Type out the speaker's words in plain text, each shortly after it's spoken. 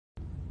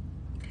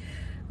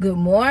Good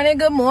morning,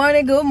 good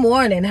morning, good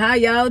morning. How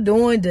y'all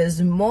doing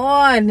this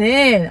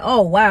morning?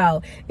 Oh,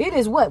 wow. It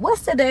is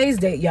what's today's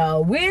date,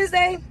 y'all?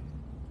 Wednesday?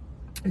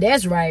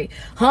 That's right.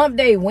 Hump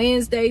Day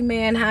Wednesday,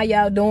 man. How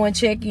y'all doing?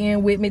 Check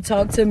in with me.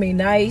 Talk to me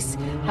nice.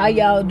 How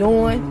y'all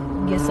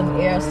doing? Get some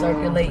air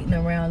circulating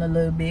around a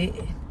little bit.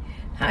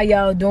 How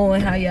y'all doing?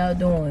 How y'all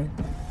doing?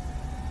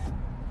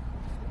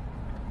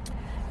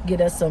 Get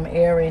us some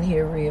air in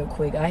here real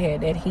quick. I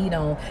had that heat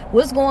on.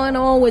 What's going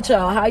on with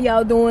y'all? How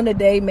y'all doing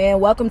today, man?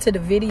 Welcome to the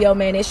video,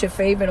 man. It's your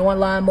favorite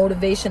online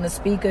motivational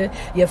speaker,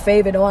 your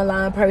favorite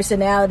online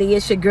personality.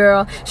 It's your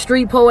girl,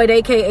 Street Poet,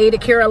 aka the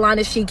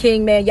Carolina She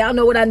King, man. Y'all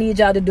know what I need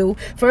y'all to do.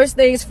 First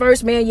things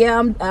first, man.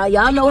 Yeah,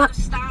 y'all know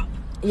how.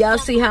 Y'all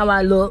see how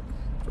I look,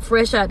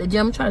 fresh out the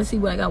gym. I'm trying to see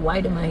what I got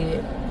white in my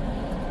head.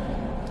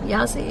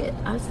 Y'all see it?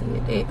 I see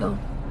it. There you go.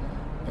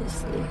 Let's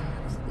see.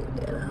 Let's get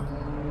that out.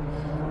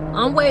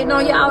 I'm waiting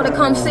on y'all to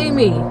come see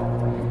me.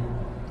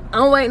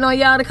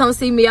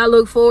 I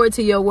look forward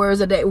to your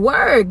words of that.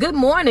 Word. Good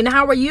morning.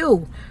 How are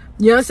you?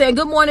 You know what I'm saying?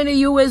 Good morning to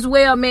you as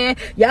well, man.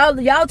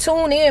 Y'all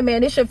tune in,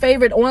 man. It's your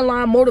favorite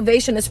online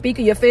motivational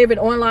speaker, your favorite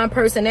online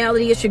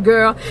personality. It's your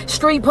girl,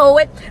 Street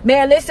Poet.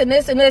 Man, listen.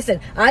 Listen. Listen.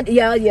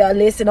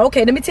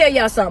 Okay, let me tell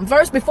y'all something.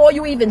 First, before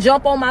you even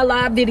jump on my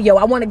live video,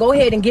 I want to go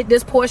ahead and get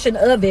this portion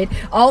of it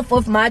off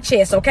of my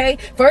chest, okay?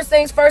 First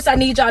things first, I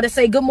need y'all to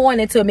say good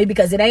morning to me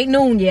because it ain't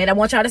noon yet. I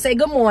want y'all to say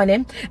good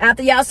morning.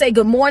 After y'all say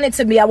good morning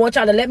to me, I want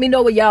y'all to let me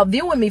know where y'all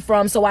viewing me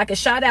from so I can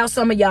shout out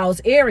some of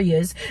y'all's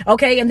areas,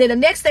 okay? And then the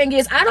next thing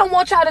is, I don't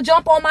want y'all to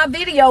jump on my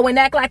video and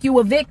act like you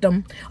a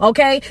victim,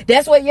 okay?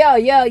 That's what,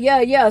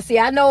 yeah. See,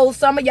 I know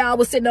some of y'all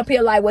was sitting up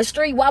here like, well,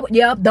 Street,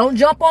 don't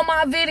jump on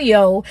my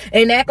video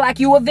and act like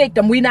you a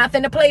victim. We not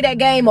finna play that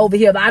game over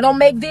here. I don't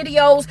make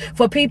videos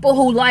for people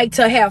who like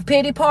to have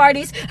pity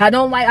parties. I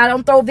don't make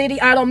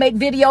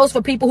videos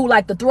for people who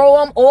like to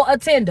throw them or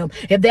attend them.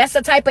 If that's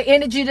the type of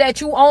energy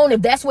that you own,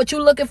 if that's what you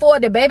looking for,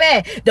 then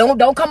baby,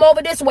 don't come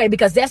over this way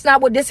because that's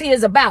not what this here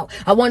is about.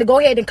 I want to go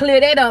ahead and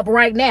clear that up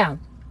right now.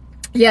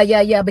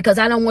 Yeah, because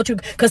I don't want you,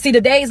 because see,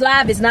 today's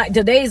live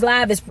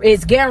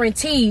is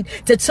guaranteed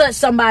to touch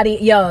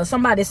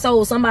somebody's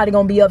soul. Somebody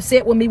gonna be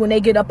upset with me when they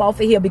get up off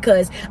of here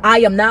because I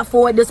am not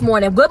for it this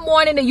morning. Good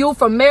morning to you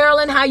from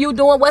Maryland. How you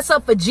doing? What's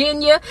up,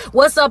 Virginia?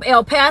 What's up,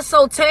 El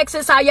Paso,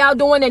 Texas? How y'all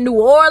doing in New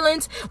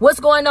Orleans?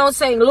 What's going on,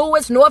 St.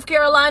 Louis? North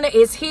Carolina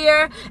is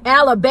here.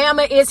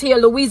 Alabama is here.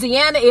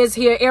 Louisiana is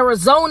here.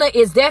 Arizona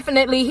is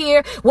definitely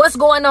here. What's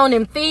going on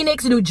in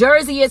Phoenix? New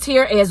Jersey is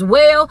here as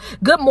well.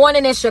 Good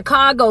morning in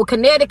Chicago.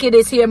 Connecticut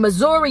is here.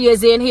 Missouri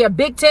is in here.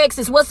 Big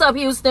Texas. What's up,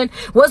 Houston?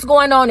 What's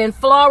going on in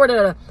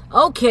Florida?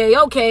 Okay.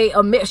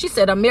 She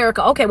said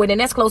America. Okay, well then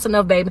that's close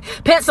enough, baby.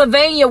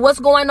 Pennsylvania, what's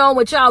going on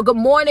with y'all? Good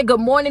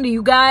morning to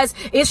you guys.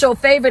 It's your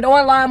favorite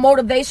online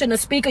motivational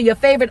speaker, your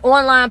favorite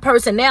online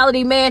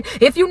personality, man.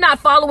 If you're not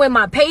following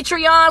my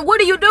Patreon, what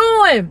are you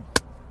doing?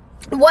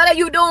 What are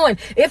you doing?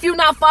 If you're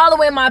not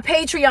following my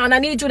Patreon, I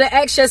need you to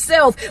ask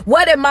yourself,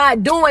 what am I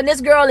doing?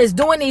 This girl is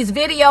doing these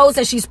videos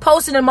and she's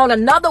posting them on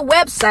another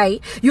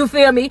website, you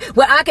feel me,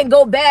 where I can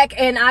go back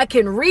and I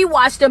can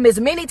rewatch them as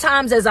many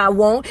times as I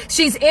want.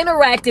 She's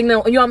interacting, you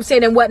know what I'm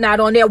saying, and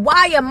whatnot on there.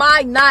 Why am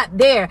I not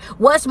there?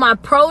 What's my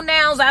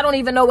pronouns? I don't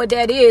even know what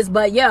that is,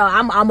 but yeah,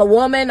 I'm a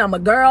woman, I'm a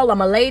girl,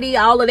 I'm a lady,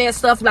 all of that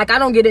stuff. Like, I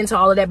don't get into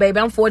all of that, baby.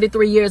 I'm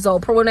 43 years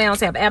old. Pronouns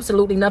have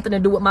absolutely nothing to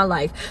do with my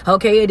life.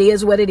 Okay, it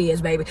is what it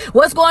is, baby.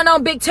 What's going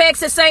on, Big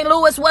Texas, St.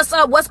 Louis? What's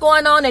up? What's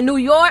going on in New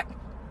York?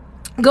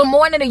 Good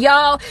morning to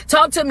y'all.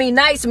 Talk to me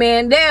nice,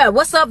 man. There.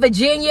 What's up,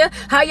 Virginia?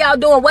 How y'all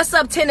doing? What's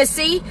up,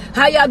 Tennessee?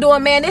 How y'all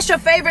doing, man? It's your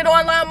favorite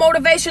online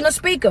motivational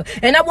speaker.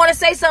 And I want to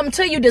say something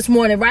to you this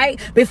morning, right?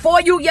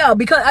 Before you yell,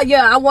 because,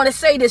 I want to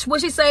say this.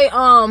 What she say?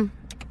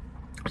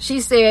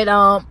 She said,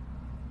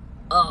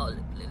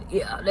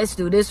 yeah, let's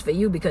do this for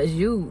you because I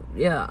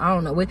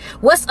don't know.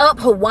 What's up,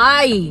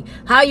 Hawaii?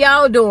 How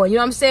y'all doing? You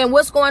know what I'm saying?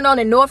 What's going on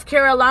in North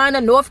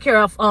Carolina? What's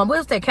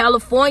that?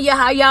 California?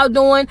 How y'all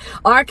doing?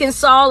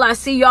 Arkansas, I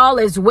see y'all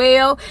as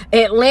well.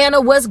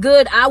 Atlanta, what's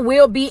good? I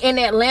will be in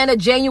Atlanta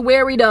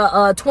January the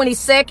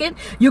 22nd.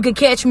 You can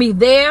catch me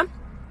there.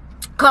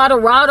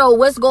 Colorado,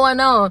 what's going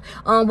on?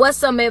 What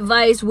some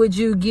advice would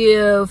you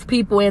give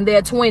people in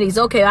their 20s?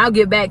 Okay, I'll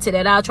get back to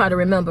that. I'll try to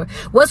remember.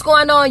 What's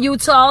going on,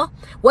 Utah?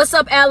 What's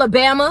up,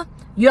 Alabama?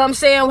 You know what I'm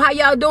saying? How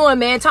y'all doing,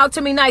 man? Talk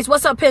to me nice.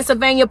 What's up,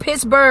 Pennsylvania?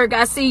 Pittsburgh,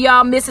 I see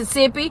y'all.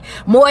 Mississippi,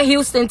 more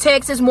Houston,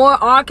 Texas,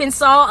 more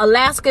Arkansas.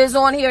 Alaska is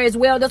on here as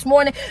well this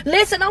morning.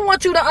 Listen, I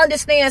want you to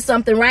understand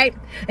something, right?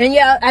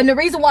 And the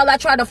reason why I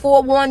try to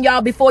forewarn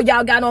y'all before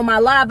y'all got on my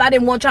live, I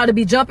didn't want y'all to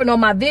be jumping on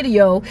my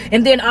video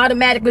and then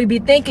automatically be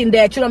thinking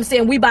that, you know what I'm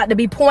saying, we about to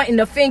be pointing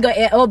the finger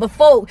at other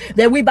folk,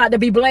 that we about to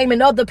be blaming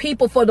other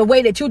people for the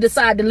way that you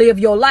decide to live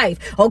your life,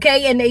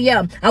 okay? And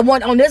I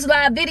want on this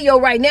live video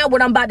right now,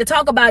 what I'm about to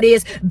talk about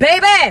is,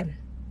 baby,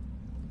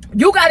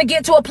 you got to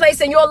get to a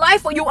place in your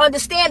life where you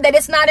understand that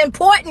it's not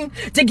important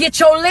to get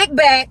your lick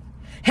back.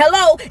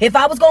 Hello, if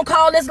I was going to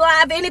call this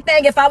live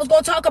anything, if I was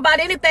going to talk about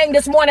anything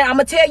this morning, I'm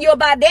going to tell you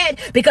about that,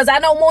 because I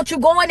don't want you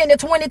going into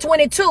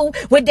 2022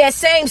 with that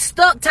same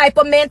stuck type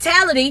of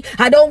mentality.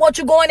 I don't want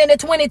you going into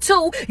 22, you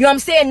know what I'm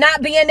saying,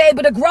 not being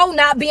able to grow,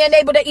 not being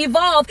able to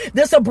evolve.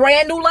 This is a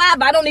brand new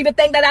live. I don't even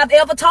think that I've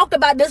ever talked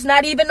about this,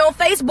 not even on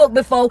Facebook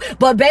before.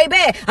 But baby,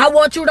 I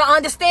want you to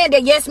understand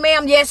that, yes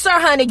ma'am, yes sir,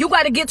 honey, you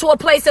got to get to a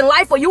place in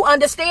life where you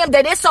understand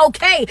that it's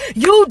okay.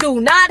 You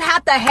do not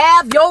have to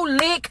have your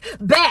lick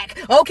back.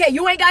 Okay,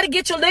 you ain't got to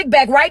get your lick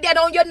back. Write that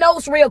on your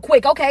notes real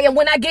quick. Okay, and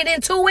when I get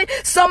into it,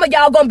 some of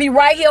y'all gonna be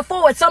right here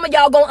for it. Some of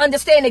y'all gonna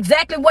understand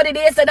exactly what it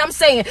is that I'm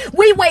saying.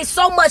 We waste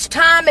so much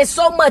time and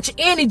so much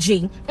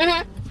energy.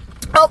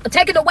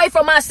 Take it away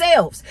from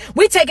ourselves.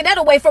 We taking that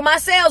away from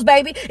ourselves,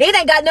 baby. It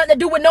ain't got nothing to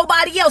do with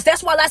nobody else.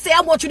 That's why I say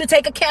I want you to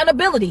take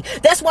accountability.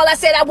 That's why I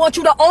said I want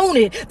you to own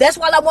it. That's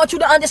why I want you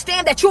to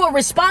understand that you are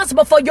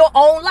responsible for your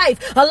own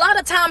life. A lot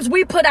of times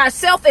we put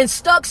ourselves in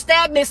stuck,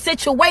 stagnant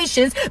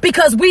situations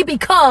because we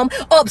become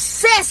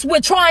obsessed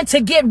with trying to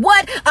get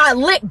what? Our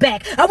lick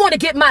back. I want to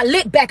get my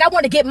lick back. I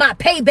want to get my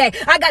payback.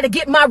 I got to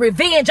get my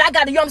revenge. I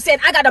got to, you know what I'm saying?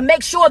 I got to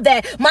make sure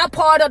that my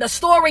part of the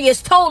story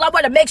is told. I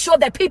want to make sure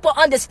that people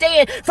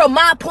understand from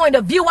my point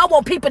of view. I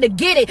want people to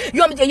get it. You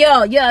know what I'm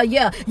saying?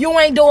 Yeah. You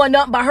ain't doing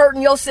nothing but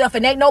hurting yourself,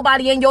 and ain't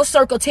nobody in your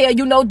circle tell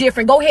you no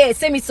different. Go ahead,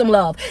 send me some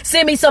love.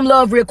 Send me some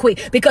love real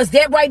quick, because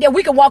that right there,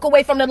 we can walk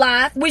away from the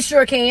live. We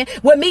sure can.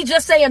 With me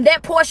just saying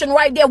that portion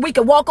right there, we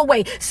can walk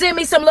away. Send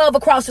me some love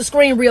across the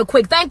screen real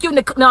quick. Thank you,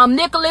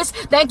 Nicholas.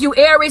 Thank you,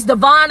 Aries.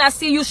 Devon, I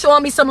see you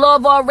showing me some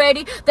love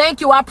already.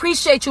 Thank you. I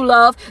appreciate you,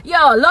 love.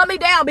 Yo, love me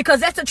down, because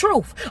that's the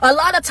truth. A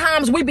lot of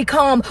times we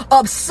become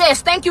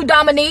obsessed. Thank you,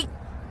 Dominique.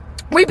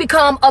 We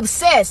become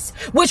obsessed.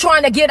 We're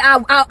trying to get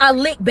our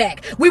lick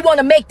back. We want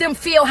to make them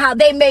feel how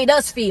they made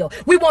us feel.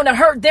 We want to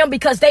hurt them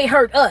because they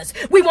hurt us.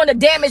 We want to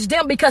damage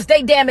them because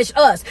they damaged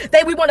us.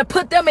 We want to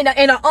put them in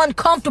an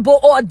uncomfortable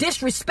or a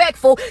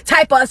disrespectful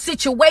type of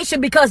situation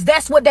because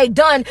that's what they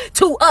done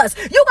to us.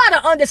 You got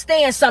to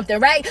understand something,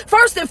 right?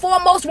 First and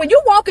foremost, when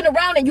you're walking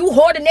around and you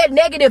hoarding that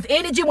negative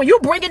energy, when you're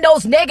bringing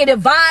those negative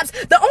vibes,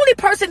 the only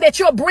person that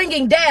you're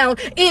bringing down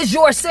is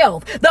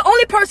yourself. The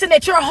only person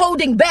that you're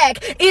holding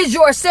back is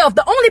yourself.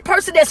 The only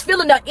person that's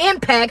feeling the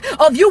impact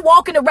of you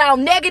walking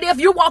around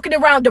negative, you walking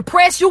around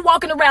depressed, you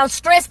walking around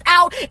stressed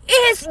out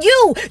is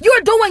you.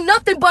 You're doing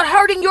nothing but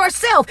hurting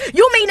yourself.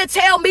 You mean to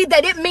tell me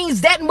that it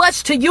means that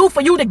much to you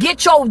for you to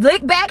get your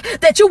lick back,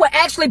 that you would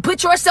actually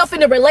put yourself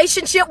in a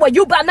relationship where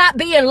you by not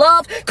being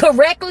loved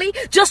correctly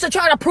just to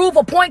try to prove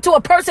a point to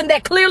a person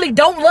that clearly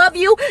don't love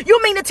you?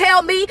 You mean to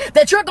tell me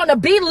that you're going to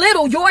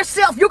belittle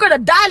yourself? You're going to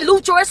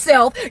dilute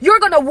yourself. You're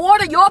going to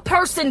water your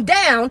person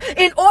down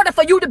in order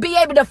for you to be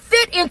able to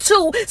fit into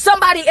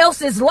somebody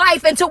else's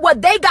life, into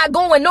what they got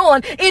going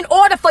on, in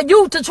order for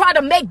you to try to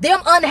make them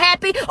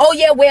unhappy? Oh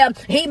yeah, well,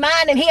 he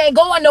mine and he ain't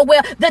going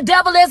nowhere. The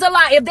devil is a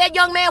lie. If that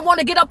young man want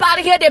to get up out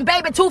of here, then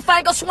baby, two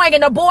finger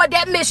swinging, aboard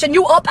that mission,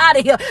 you up out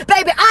of here.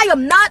 Baby, I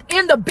am not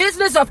in the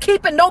business of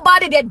keeping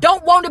nobody that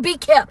don't want to be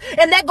kept.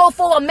 And that go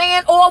for a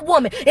man or a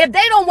woman. If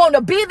they don't want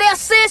to be there,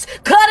 sis,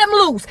 cut them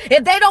loose.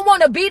 If they don't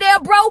want to be there,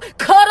 bro,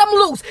 cut them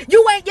loose.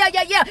 You ain't,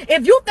 yeah.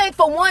 If you think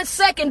for 1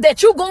 second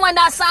that you going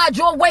outside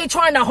your way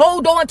trying to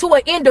hold on to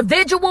an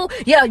individual,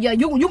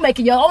 you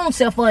making your own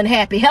self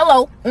unhappy.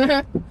 Hello.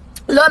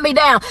 Love me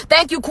down.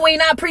 Thank you,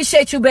 Queen. I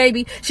appreciate you,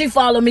 baby. She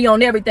follow me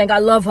on everything. I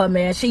love her,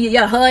 man.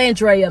 Her and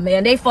Drea,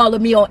 man. They follow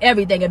me on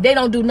everything. If they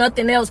don't do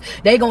nothing else,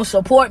 they gonna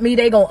support me.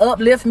 They gonna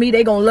uplift me.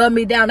 They gonna love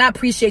me down. I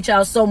appreciate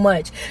y'all so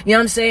much. You know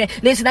what I'm saying?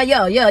 Listen,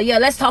 now,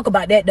 let's talk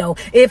about that, though.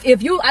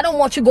 I don't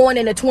want you going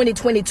into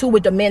 2022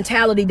 with the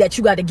mentality that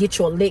you got to get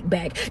your lick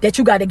back, that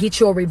you got to get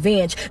your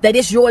revenge, that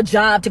it's your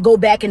job to go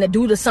back and to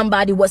do to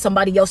somebody what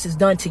somebody else has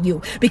done to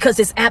you, because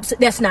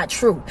that's not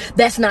true.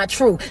 That's not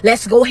true.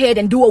 Let's go ahead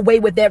and do away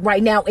with that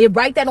right now.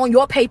 Write that on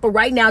your paper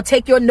right now.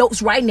 Take your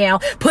notes right now.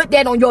 Put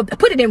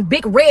it in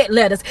big red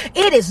letters.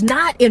 It is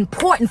not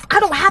important. I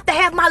don't have to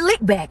have my lick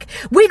back.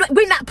 We're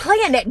not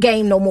playing that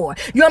game no more.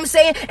 You know what I'm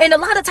saying? And a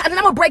lot of times, and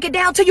I'm gonna break it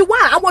down to you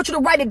why. I want you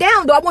to write it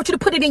down, though. I want you to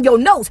put it in your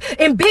notes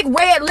in big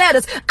red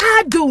letters.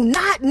 I do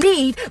not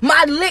need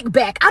my lick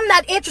back. I'm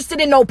not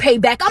interested in no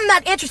payback. I'm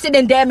not interested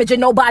in damaging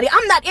nobody.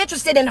 I'm not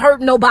interested in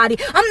hurting nobody.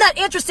 I'm not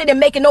interested in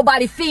making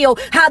nobody feel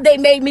how they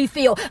made me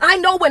feel. I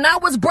know when I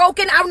was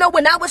broken. I know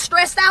when I was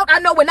stressed out. I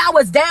know when I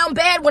was down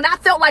bad, when I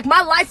felt like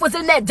my life was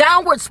in that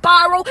downward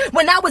spiral,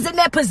 when I was in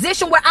that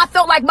position where I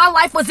felt like my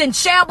life was in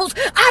shambles.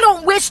 I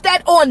don't wish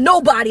that on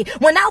nobody.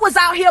 When I was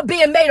out here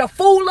being made a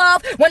fool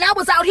of, when I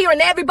was out here and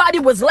everybody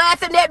was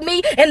laughing at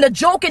me and the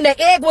joke and the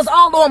egg was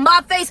all on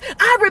my face,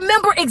 I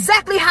remember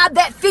exactly how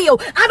that feel.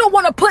 I don't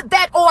want to put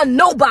that on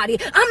nobody.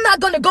 I'm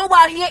not going to go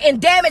out here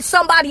and damage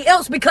somebody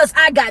else because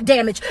I got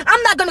damaged.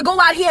 I'm not going to go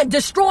out here and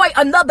destroy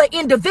another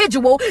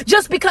individual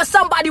just because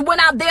somebody went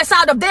out their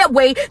side of their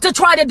way to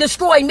try to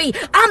destroy me.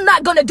 I'm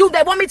not gonna do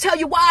that. Want me to tell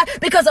you why?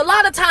 Because a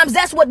lot of times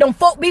that's what them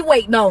folk be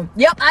waiting on.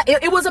 Yep,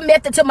 it was a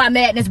method to my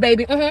madness,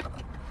 baby.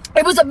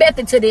 It was a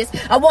method to this.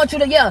 I want you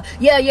to,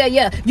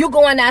 yeah. You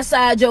going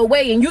outside your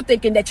way and you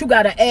thinking that you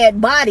got to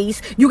add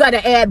bodies. You got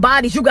to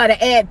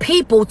add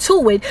people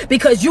to it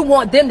because you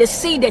want them to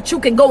see that you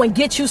can go and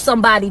get you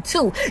somebody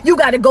too. You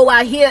got to go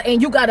out here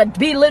and you got to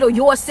belittle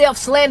yourself,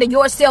 slander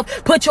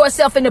yourself, put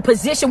yourself in a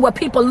position where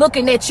people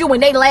looking at you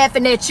and they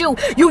laughing at you.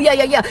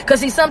 Because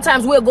see,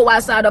 sometimes we'll go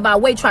outside of our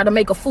way, try to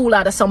make a fool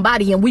out of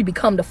somebody and we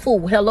become the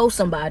fool. Hello,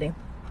 somebody.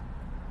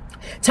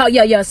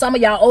 Some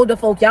of y'all older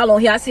folk, y'all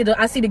on here, I see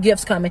the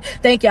gifts coming.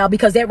 Thank y'all,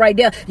 because that right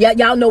there,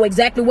 y'all know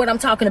exactly what I'm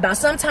talking about.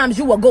 Sometimes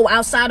you will go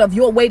outside of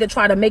your way to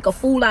try to make a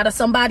fool out of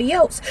somebody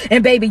else,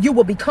 and baby, you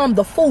will become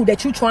the fool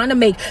that you trying to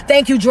make.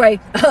 Thank you, Dre.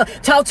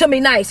 Talk to me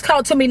nice.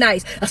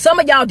 Some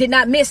of y'all did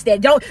not miss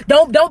that.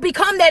 Don't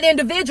become that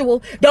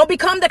individual. Don't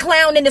become the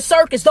clown in the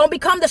circus. Don't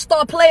become the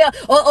star player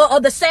or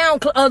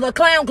the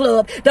clown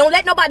club. Don't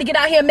let nobody get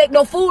out here and make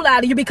no fool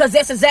out of you, because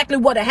that's exactly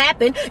what'll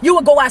happen. You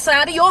will go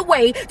outside of your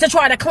way to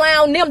try to clown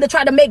them, to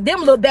try to make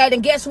them look bad,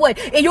 and guess what?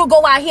 And you'll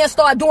go out here and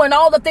start doing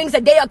all the things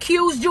that they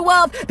accused you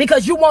of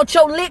because you want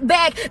your lick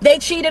back. They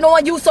cheated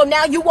on you, so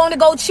now you want to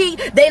go cheat.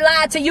 They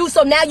lied to you,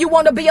 so now you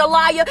want to be a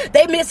liar.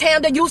 They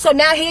mishandled you, so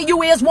now here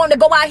you is wanting to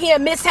go out here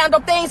and mishandle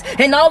things,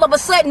 and all of a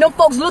sudden them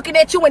folks looking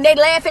at you and they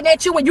laughing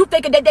at you, and you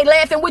thinking that they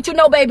laughing with you.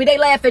 No, baby, they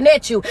laughing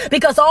at you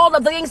because all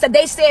of the things that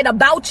they said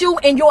about you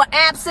in your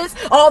absence,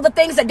 all the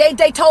things that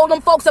they told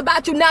them folks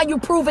about you, now you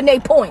proving their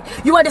point.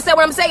 You understand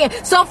what I'm saying?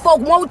 Some folk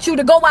want you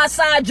to go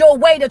outside your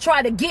way to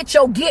try to get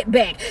your get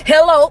back.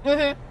 Hello.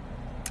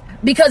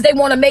 Because they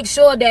want to make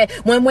sure that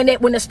when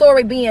the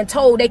story being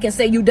told, they can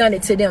say you done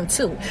it to them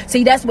too.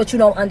 See, that's what you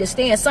don't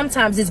understand.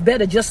 Sometimes it's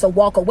better just to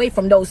walk away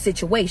from those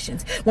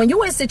situations. When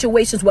you're in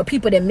situations where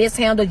people that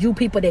mishandled you,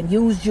 people that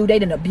used you, they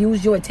didn't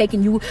abuse you and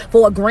taking you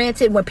for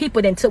granted, when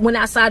people then went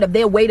outside of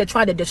their way to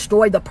try to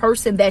destroy the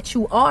person that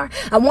you are,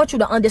 I want you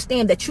to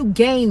understand that you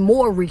gain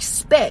more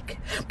respect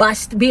by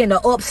being an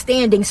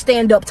upstanding,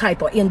 stand-up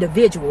type of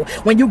individual.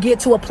 When you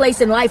get to a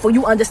place in life where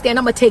you understand,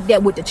 I'm going to take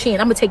that with the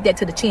chin. I'm going to take that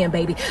to the chin,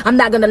 baby. I'm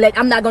not going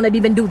to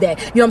even do that.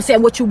 You know what I'm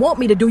saying? What you want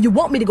me to do, you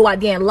want me to go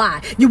out there and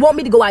lie. You want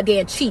me to go out there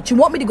and cheat. You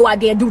want me to go out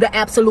there and do the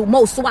absolute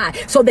most. Why?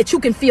 So that you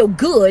can feel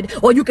good,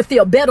 or you can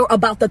feel better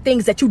about the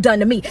things that you done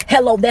to me.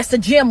 Hello, that's the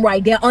gem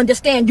right there.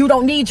 Understand, you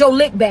don't need your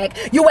lick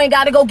back. You ain't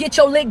got to go get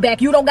your lick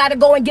back. You don't got to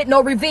go and get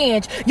no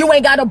revenge. You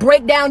ain't got to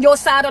break down your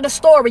side of the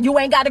story. You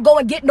ain't got to go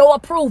and get no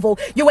approval.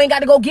 You ain't got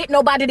to go get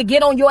nobody to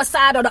get on your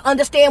side or to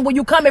understand where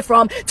you coming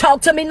from.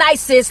 Talk to me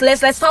nice, sis.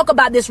 Let's talk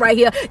about this right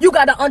here. You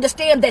got to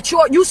understand that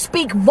you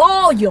speak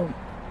volume.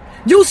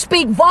 You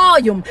speak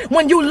volume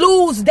when you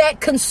lose that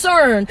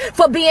concern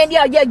for being,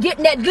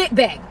 getting that lick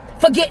back,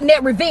 for getting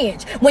that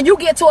revenge. When you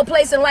get to a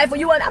place in life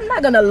where I'm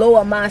not going to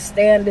lower my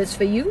standards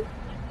for you.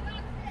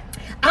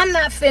 I'm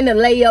not finna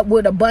lay up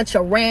with a bunch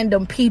of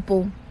random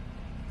people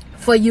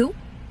for you.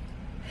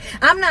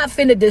 I'm not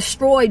finna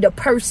destroy the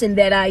person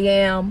that I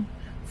am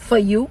for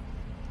you.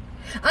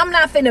 I'm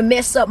not finna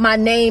mess up my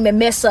name and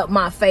mess up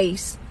my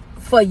face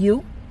for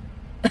you.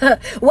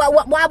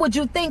 Why would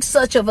you think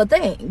such of a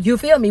thing? You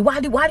feel me? Why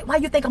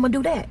you think I'm gonna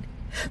do that?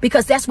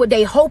 Because that's what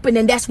they hoping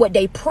and that's what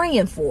they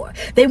praying for.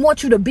 They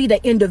want you to be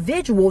the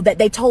individual that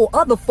they told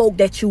other folk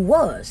that you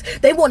was.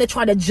 They want to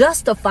try to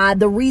justify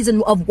the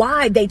reason of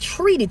why they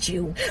treated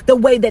you the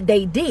way that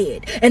they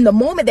did. And the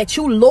moment that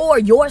you lower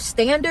your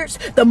standards,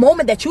 the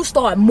moment that you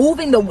start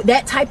moving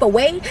that type of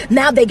way,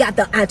 now they got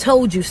the I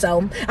told you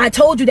so. I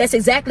told you that's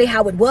exactly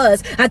how it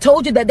was. I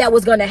told you that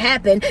was going to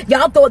happen.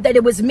 Y'all thought that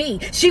it was me.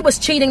 She was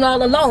cheating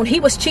all alone. He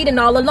was cheating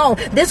all alone.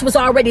 This was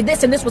already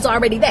this and this was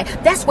already that.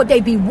 That's what they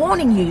be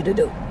wanting you to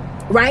do.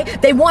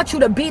 Right? They want you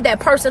to be that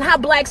person. How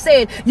Black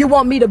said, you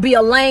want me to be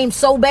a lame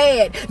so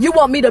bad. You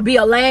want me to be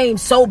a lame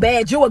so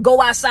bad. You would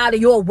go outside of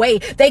your way.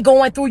 They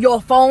going through your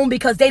phone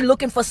because they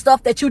looking for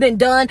stuff that you done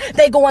done.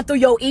 They going through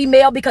your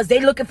email because they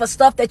looking for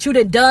stuff that you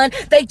done done.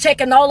 They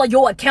checking all of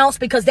your accounts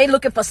because they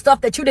looking for stuff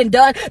that you done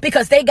done,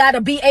 because they got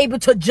to be able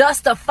to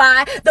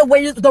justify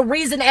the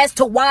reason as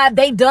to why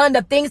they done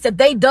the things that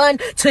they done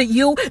to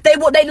you.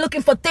 They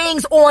looking for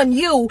things on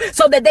you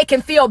so that they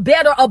can feel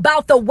better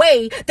about the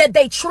way that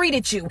they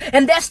treated you.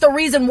 And that's the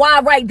reason why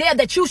right there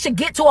that you should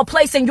get to a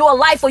place in your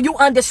life where you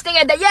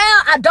understand that,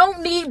 I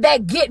don't need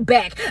that get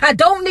back. I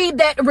don't need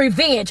that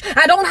revenge.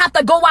 I don't have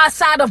to go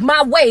outside of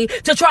my way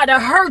to try to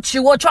hurt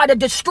you or try to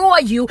destroy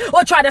you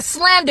or try to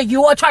slander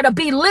you or try to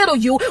belittle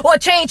you or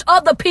change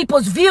other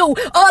people's view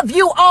of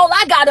you. All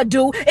I got to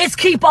do is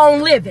keep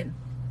on living.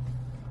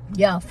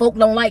 Yeah, folk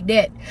don't like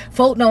that.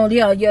 Folk don't,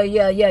 yeah.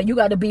 You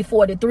got to be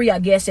 43, I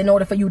guess, in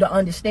order for you to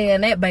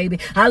understand that, baby.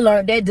 I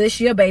learned that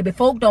this year, baby.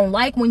 Folk don't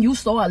like when you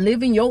start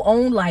living your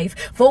own life.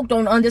 Folk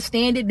don't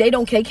understand it. They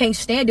can't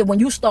stand it when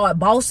you start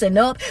bossing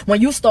up, when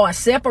you start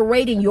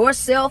separating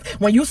yourself,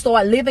 when you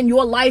start living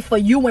your life for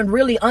you and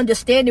really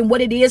understanding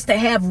what it is to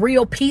have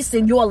real peace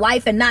in your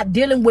life and not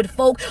dealing with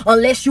folk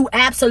unless you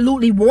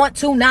absolutely want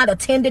to, not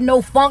attending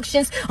no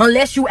functions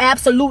unless you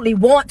absolutely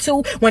want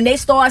to. When they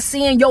start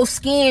seeing your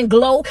skin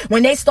glow,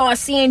 when they start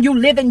seeing you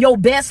living your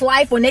best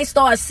life, when they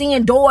start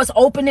seeing doors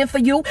opening for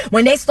you,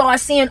 when they start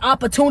seeing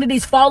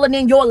opportunities falling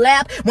in your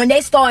lap, when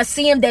they start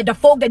seeing that the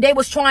folk that they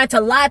was trying to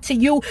lie to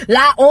you,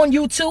 lie on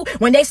you to,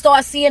 when they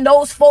start seeing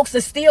those folks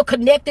that still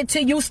connected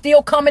to you,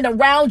 still coming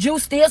around you,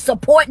 still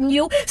supporting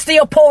you,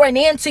 still pouring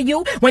into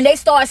you, when they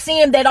start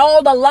seeing that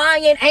all the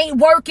lying ain't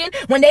working,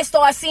 when they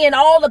start seeing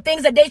all the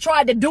things that they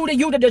tried to do to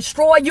you to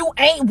destroy you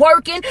ain't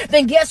working,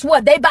 then guess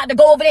what? They about to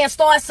go over there and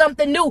start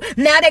something new.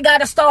 Now they got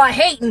to start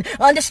hating.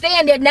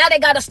 Understand that now they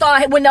got to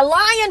start, when the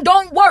lying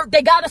don't work,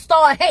 they got to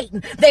start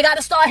hating. They got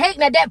to start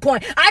hating at that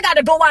point. I got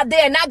to go out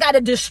there and I got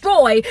to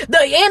destroy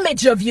the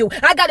image of you.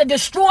 I got to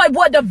destroy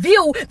what the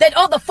view that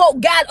other folk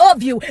got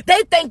of you.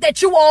 They think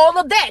that you all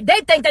of that.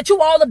 They think that you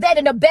all of that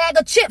in a bag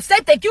of chips. They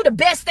think you the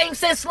best thing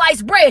since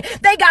sliced bread.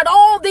 They got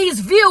all these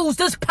views,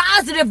 this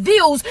positive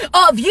views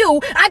of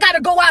you. I got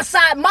to go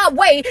outside my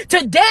way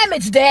to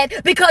damage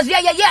that, because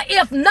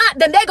if not,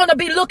 then they're going to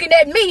be looking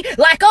at me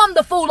like I'm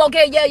the fool.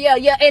 Okay,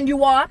 and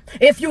you are.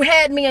 If you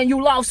had me and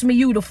you lost me,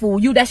 you the fool.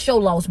 That's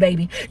your loss,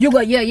 baby. You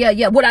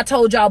go, what I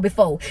told y'all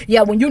before.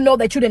 When you know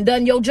that you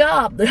done your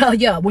job.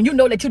 When you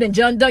know that you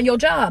done your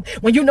job.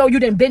 When you know you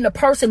done been the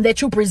person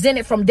that you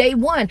presented from day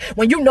one.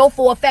 When you know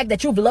for a fact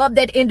that you've loved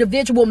that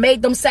individual,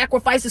 made them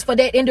sacrifices for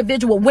that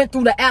individual, went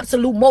through the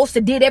absolute most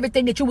and did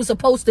everything that you were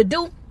supposed to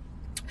do.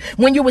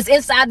 When you was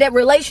inside that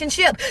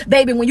relationship,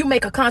 baby, when you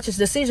make a conscious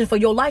decision for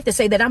your life to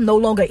say that I'm no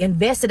longer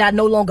invested, I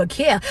no longer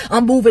care,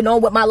 I'm moving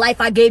on with my life,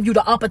 I gave you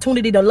the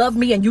opportunity to love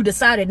me and you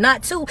decided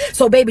not to.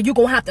 So baby, you're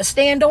going to have to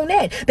stand on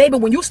that. Baby,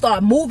 when you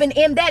start moving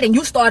in that and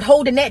you start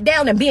holding that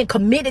down and being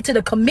committed to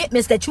the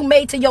commitments that you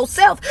made to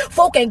yourself,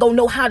 folk ain't going to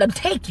know how to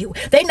take you.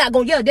 They not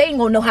going to, they ain't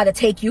going to know how to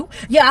take you.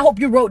 I hope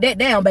you wrote that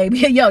down,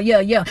 baby.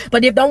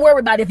 But don't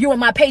worry about it. If you in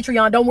my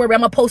Patreon, don't worry,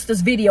 I'm going to post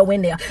this video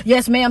in there.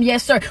 Yes, ma'am.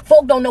 Yes, sir.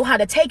 Folk don't know how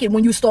to take it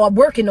when you start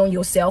working on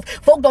yourself.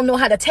 Folk don't know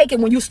how to take it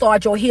when you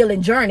start your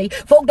healing journey.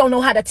 Folk don't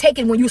know how to take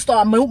it when you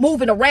start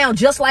moving around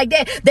just like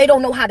that. They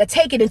don't know how to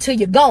take it until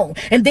you're gone.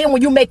 And then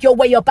when you make your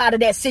way up out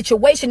of that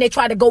situation, they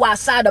try to go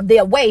outside of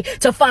their way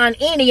to find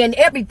any and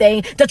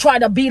everything to try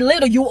to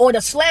belittle you or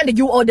to slander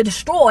you or to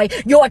destroy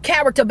your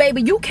character.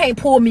 Baby, you can't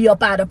pull me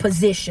up out of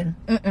position.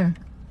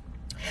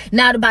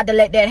 Not about to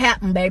let that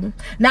happen, baby.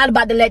 Not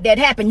about to let that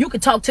happen. You can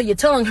talk till your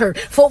tongue hurt.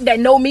 Folk that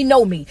know me,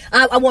 know me.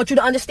 I want you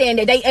to understand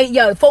that they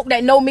ain't, folk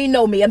that know me,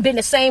 know me. I've been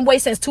the same way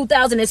since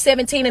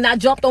 2017 and I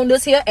jumped on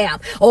this here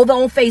app over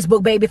on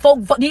Facebook, baby.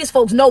 These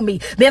folks know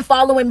me. Been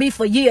following me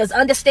for years.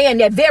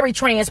 Understand that. Very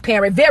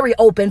transparent, very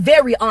open,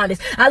 very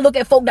honest. I look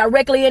at folk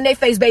directly in their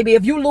face, baby.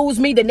 If you lose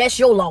me, then that's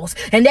your loss.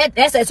 And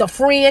that's as a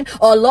friend,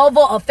 a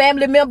lover, a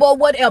family member, or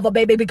whatever,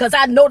 baby, because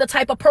I know the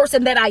type of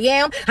person that I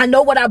am. I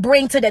know what I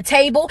bring to the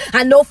table.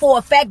 I know for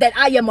a fact that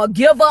I am a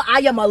giver,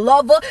 I am a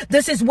lover.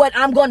 This is what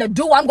I'm going to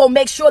do. I'm going to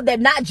make sure that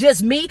not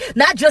just me,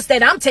 not just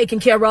that I'm taken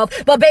care of,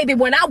 but baby,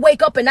 when I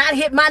wake up and I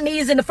hit my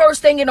knees in the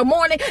first thing in the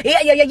morning,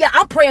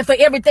 I'm praying for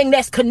everything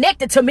that's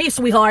connected to me,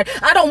 sweetheart.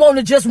 I don't want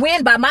to just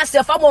win by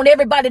myself. I want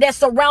everybody that's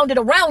surrounded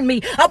around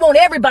me. I want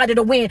everybody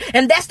to win.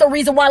 And that's the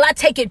reason why I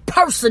take it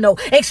personal,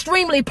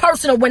 extremely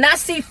personal. When I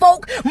see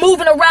folk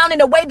moving around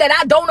in a way that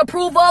I don't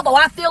approve of, or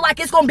I feel like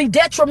it's going to be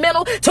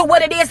detrimental to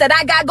what it is that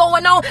I got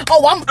going on,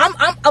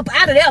 I'm up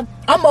out of there.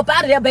 I'm up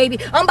out of there, baby.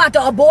 I'm about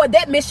to avoid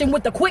that mission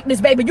with the quickness,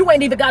 baby. You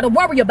ain't even got to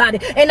worry about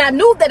it. And I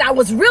knew that I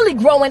was really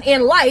growing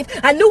in life.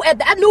 I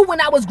knew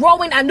when I was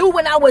growing. I knew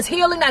when I was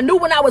healing. I knew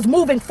when I was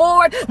moving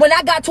forward. When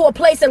I got to a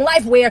place in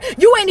life where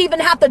you ain't even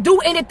have to do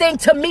anything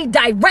to me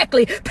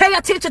directly. Pay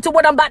attention to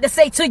what I'm about to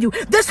say to you.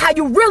 This how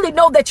you really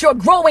know that you're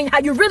growing, how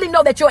you really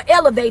know that you're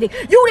elevating.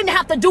 You didn't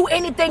have to do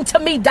anything to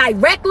me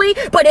directly,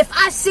 but if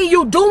I see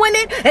you doing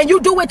it and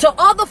you do it to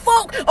other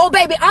folk, oh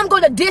baby, I'm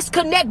going to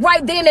disconnect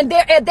right then and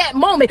there at that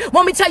moment.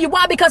 Want me to tell you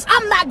why? Because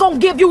I'm not going to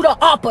give you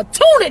the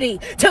opportunity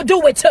to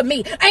do it to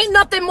me. Ain't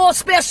nothing more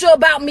special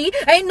about me.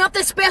 Ain't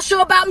nothing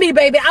special about me,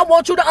 baby. I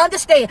want you to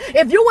understand.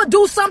 If you would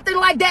do something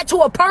like that to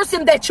a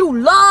person that you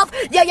love,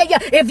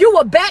 if you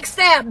would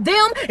backstab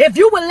them, if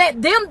you would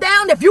let them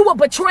down, if you would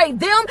betray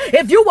them,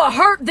 if you would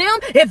hurt them,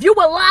 if you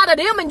would lie to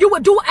them, and you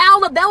would do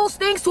all of those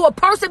things to a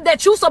person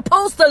that you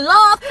supposed to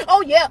love,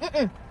 oh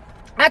yeah,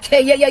 I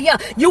can't,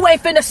 you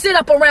ain't finna sit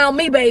up around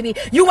me, baby.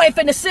 You ain't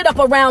finna sit up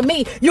around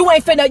me. You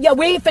ain't finna,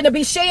 we ain't finna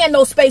be sharing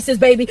those spaces,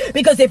 baby.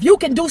 Because if you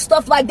can do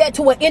stuff like that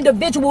to an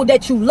individual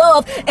that you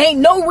love, ain't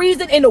no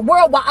reason in the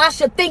world why I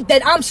should think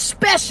that I'm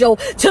special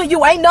to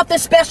you. Ain't nothing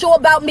special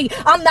about me.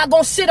 I'm not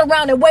gonna sit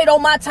around and wait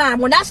on my time.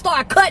 When I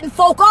start cutting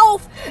folk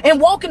off and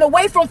walking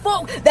away from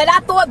folk that I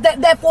thought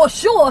that for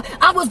sure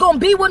I was gonna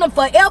be with them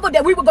forever,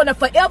 that we were gonna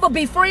forever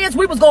be friends,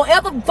 we was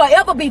gonna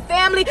forever be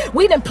family.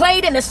 We done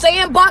played in the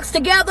sandbox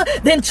together,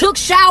 then took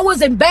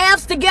showers and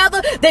baths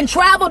together, then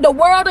traveled the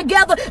world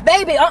together.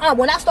 Baby,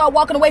 when I start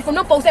walking away from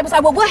them folks, they was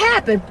like, well, what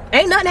happened?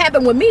 Ain't nothing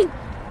happened with me.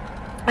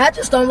 I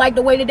just don't like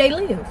the way that they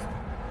live.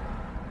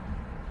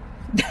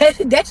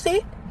 That's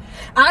it.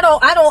 I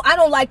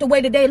don't like the way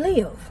that they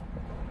live.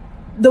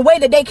 The way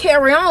that they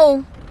carry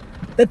on,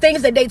 the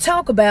things that they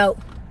talk about,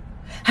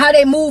 how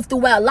they move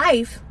throughout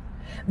life,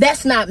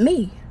 that's not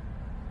me.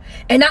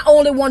 And I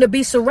only want to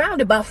be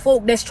surrounded by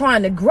folk that's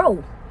trying to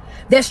grow,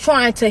 that's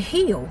trying to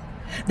heal,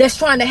 that's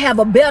trying to have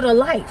a better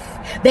life,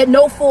 that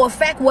know for a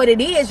fact what it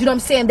is, you know what I'm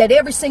saying, that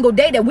every single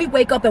day that we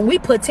wake up and we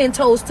put 10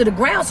 toes to the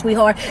ground,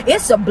 sweetheart,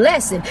 it's a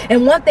blessing.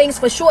 And one thing's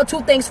for sure,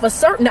 two things for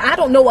certain, I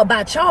don't know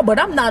about y'all, but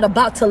I'm not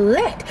about to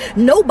let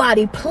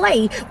nobody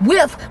play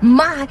with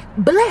my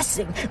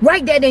blessing.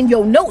 Write that in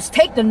your notes.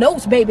 Take the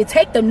notes, baby.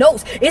 Take the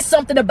notes. It's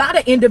something about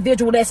an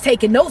individual that's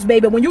taking notes,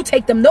 baby. When you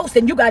take them notes,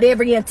 then you got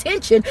every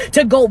intention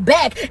to go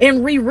back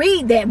and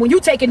reread that. When you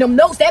taking them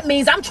notes, that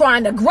means I'm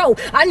trying to grow.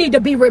 I need to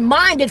be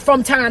reminded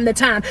from time to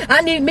time.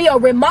 I need me a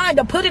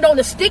reminder. Put it on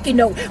a sticky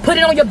note. Put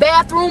it on your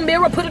bathroom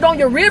mirror. Put it on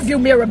your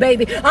rearview mirror,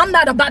 baby. I'm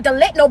not about to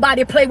let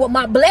nobody play with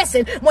my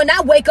blessing. When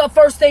I wake up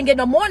first thing in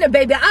the morning,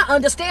 baby, I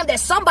understand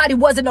that somebody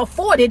wasn't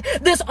afforded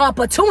this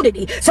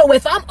opportunity. So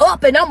if I'm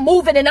up and I'm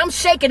moving and I'm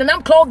shaking and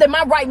I'm clothed in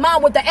my right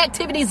mind with the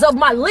activities of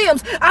my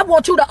limbs, I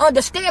want you to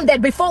understand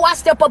that before I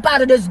step up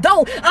out of this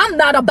door, I'm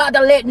not about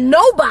to let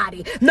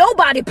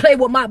nobody play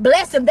with my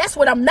blessing. That's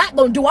what I'm not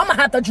going to do. I'm going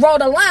to have to draw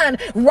the line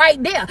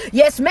right there.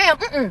 Yes,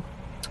 ma'am.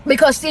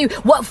 Because see,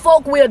 what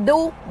folk will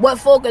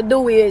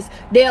do is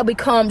they'll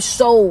become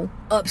so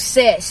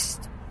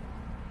obsessed.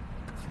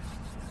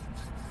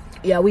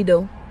 Yeah, we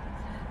do.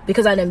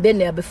 Because I done been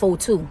there before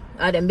too.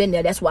 I done been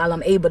there. That's why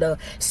I'm able to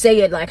say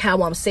it like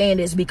how I'm saying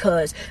this,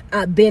 because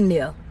I've been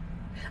there.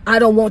 I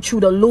don't want you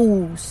to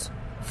lose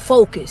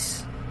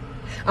focus.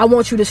 I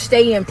want you to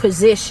stay in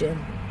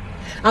position.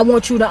 I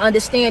want you to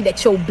understand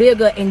that your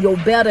bigger and your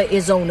better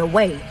is on the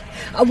way.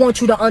 I want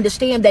you to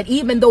understand that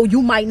even though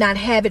you might not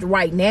have it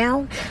right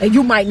now and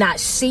you might not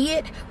see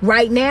it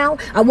right now,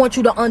 I want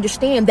you to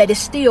understand that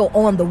it's still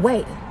on the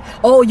way.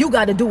 All you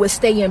got to do is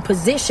stay in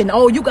position.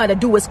 All you got to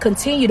do is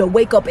continue to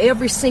wake up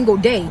every single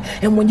day.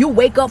 And when you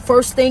wake up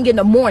first thing in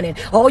the morning,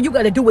 all you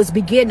got to do is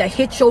begin to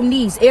hit your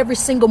knees every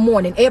single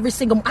morning,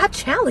 I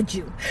challenge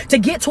you to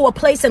get to a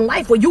place in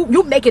life where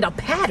you make it a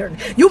pattern.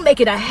 You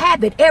make it a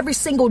habit every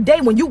single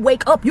day. When you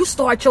wake up, you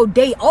start your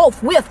day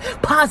off with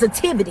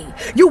positivity.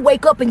 You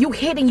wake up and you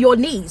hitting your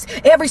knees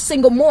every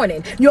single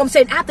morning. You know what I'm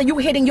saying? After you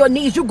hitting your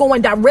knees, you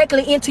going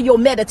directly into your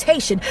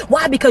meditation.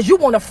 Why? Because you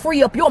want to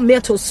free up your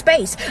mental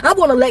space. I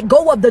want to let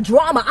go of the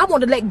drama. I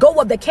want to let go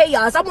of the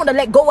chaos. I want to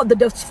let go of the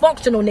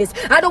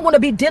dysfunctionalness. I don't want to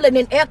be dealing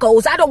in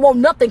echoes. I don't want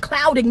nothing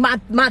clouding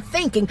my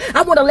thinking.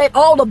 I want to let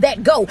all of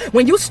that go.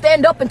 When you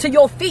stand up into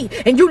your feet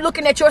and you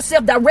looking at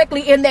yourself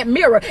directly in that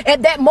mirror,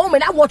 at that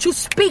moment, I want you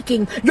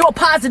speaking your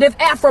positive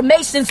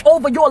affirmations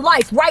over your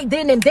life right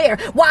then and there.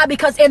 Why?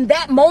 Because in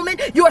that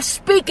moment, you're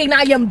speaking,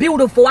 I am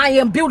beautiful. I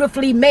am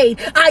beautifully made.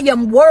 I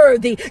am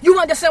worthy. You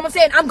understand what I'm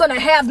saying? I'm going to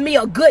have me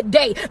a good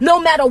day. No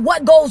matter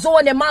what goes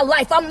on in my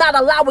life, I'm not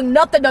allowing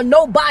nothing or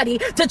nobody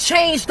to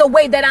change the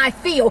way that I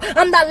feel.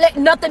 I'm not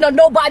letting nothing or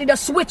nobody to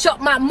switch up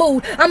my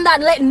mood. I'm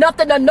not letting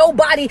nothing or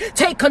nobody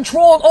take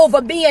control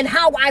over me and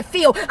how I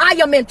feel. I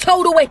am in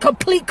total and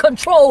complete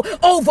control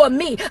over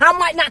me. I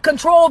might not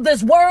control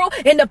this world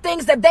and the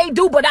things that they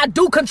do, but I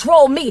do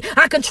control me.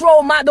 I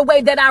control the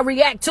way that I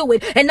react to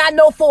it. And I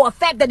know for a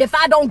fact that if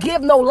I don't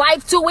give no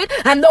life to it,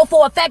 I know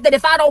for a fact that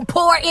if I don't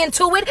pour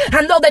into it,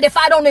 I know that if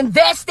I don't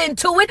invest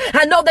into it,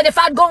 I know that if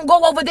I don't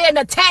go over there and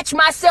attach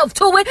myself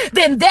to it,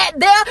 then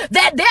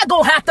they're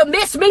gonna have to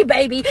miss me,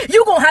 baby.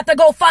 You gonna have to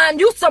go find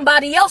you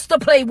somebody else to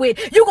play with.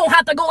 You gonna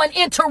have to go and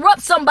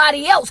interrupt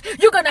somebody else.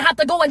 You're gonna have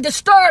to go and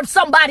disturb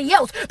somebody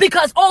else,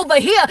 because over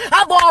here,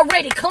 I've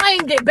already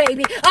claimed it,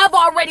 baby. I've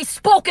already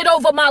spoken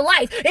over my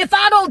life. If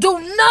I don't do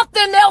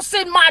nothing else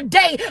in my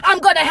day, I'm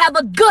gonna have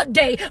a good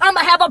day. I'm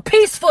gonna have a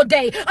peaceful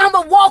day. I'm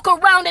gonna walk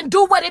around and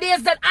do what it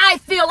is that I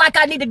feel like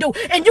I need to do.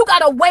 And you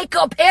gotta wake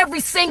up every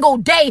single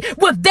day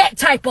with that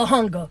type of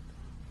hunger.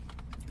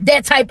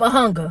 That type of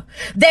hunger,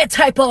 that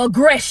type of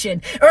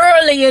aggression.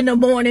 Early in the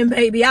morning,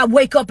 baby, I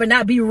wake up and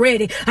I be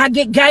ready. I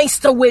get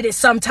gangster with it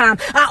sometimes.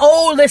 I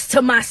owe this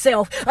to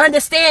myself.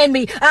 Understand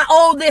me? I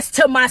owe this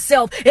to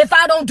myself. If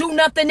I don't do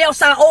nothing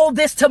else, I owe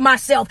this to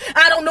myself.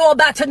 I don't know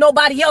about to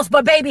nobody else,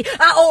 but baby,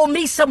 I owe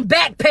me some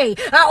back pay.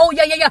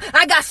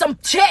 I got some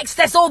checks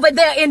that's over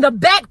there in the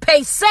back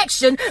pay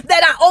section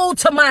that I owe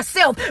to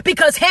myself,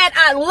 because had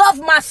I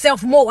loved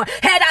myself more,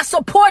 had I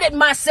supported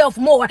myself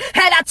more,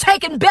 had I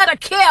taken better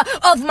care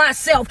of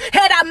myself,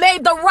 had I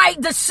made the right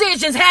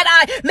decisions, had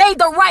I made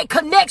the right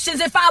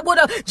connections, if I would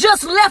have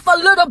just left a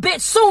little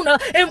bit sooner,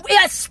 and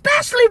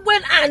especially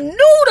when I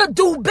knew to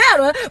do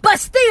better but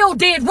still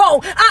did wrong,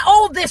 I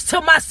owe this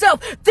to myself.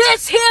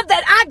 This here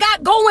that I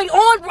got going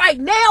on right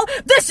now,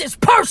 this is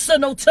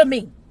personal to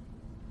me.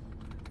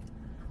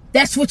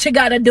 That's what you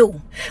gotta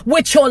do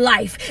with your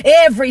life.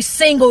 Every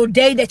single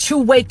day that you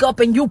wake up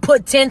and you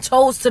put 10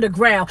 toes to the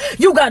ground,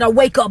 you gotta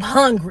wake up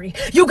hungry.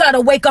 You gotta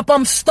wake up,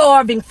 I'm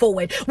starving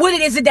for it. What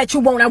is it that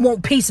you want? I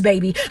want peace,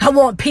 baby. I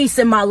want peace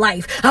in my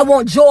life. I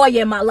want joy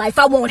in my life.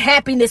 I want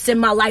happiness in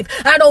my life.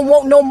 I don't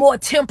want no more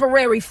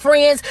temporary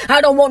friends.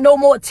 I don't want no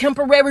more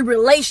temporary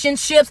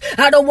relationships.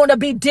 I don't want to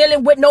be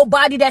dealing with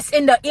nobody that's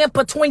in the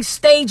in-between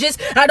stages.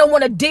 I don't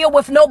want to deal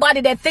with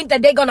nobody that think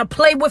that they're gonna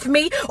play with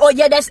me, or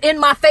that's in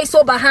my face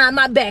or behind behind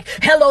my back.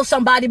 Hello,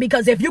 somebody,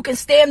 because if you can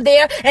stand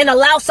there and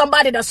allow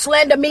somebody to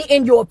slander me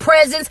in your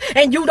presence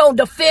and you don't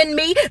defend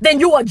me, then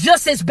you are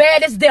just as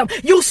bad as them.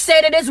 You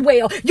said it as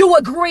well. You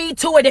agreed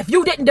to it. If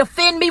you didn't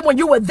defend me when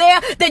you were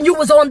there, then you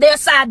was on their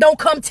side. Don't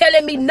come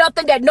telling me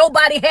nothing that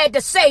nobody had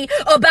to say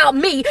about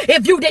me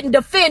if you didn't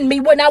defend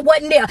me when I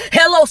wasn't there.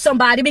 Hello,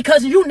 somebody,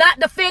 because you not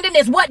defending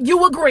is what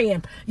you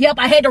agreeing. Yep,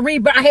 I had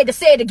to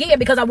say it again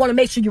because I want to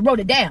make sure you wrote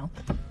it down.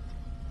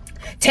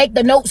 Take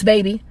the notes,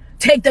 baby.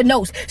 Take the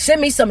notes. Send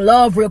me some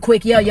love real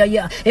quick.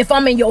 Yeah. If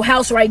I'm in your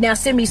house right now,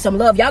 send me some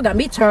love. Y'all got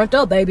me turned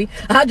up, baby.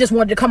 I just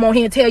wanted to come on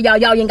here and tell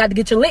y'all ain't got to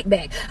get your lick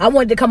back. I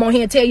wanted to come on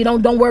here and tell you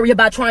don't worry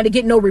about trying to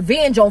get no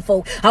revenge on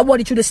folk. I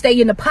wanted you to stay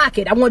in the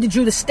pocket. I wanted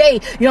you to stay, you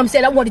know what I'm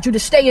saying? I wanted you to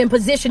stay in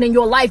position in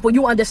your life where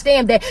you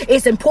understand that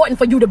it's important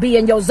for you to be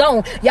in your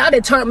zone. Y'all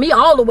done turned me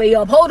all the way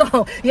up. Hold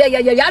on. Yeah.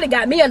 Y'all done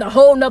got me in a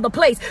whole nother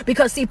place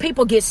because see,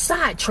 people get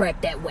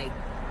sidetracked that way.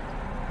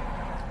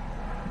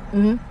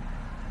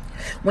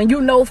 When you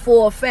know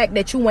for a fact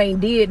that you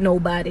ain't did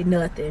nobody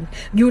nothing,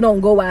 you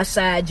don't go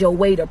outside your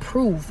way to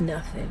prove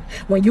nothing.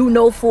 When you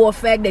know for a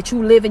fact that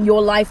you living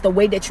your life the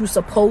way that you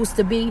supposed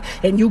to be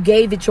and you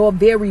gave it your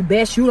very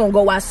best, you don't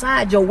go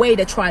outside your way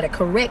to try to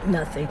correct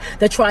nothing,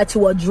 to try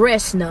to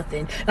address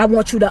nothing. I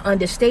want you to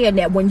understand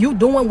that when you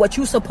doing what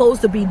you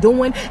supposed to be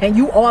doing and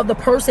you are the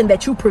person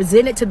that you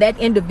presented to that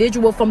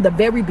individual from the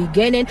very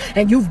beginning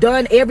and you've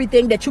done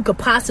everything that you could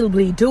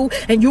possibly do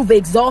and you've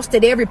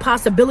exhausted every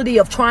possibility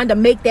of trying to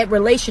make that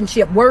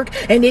relationship work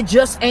and it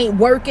just ain't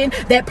working.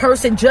 That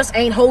person just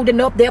ain't holding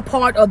up their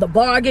part of the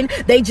bargain.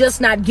 They just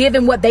not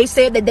giving what they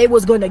said that they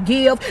was going to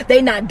give.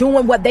 They not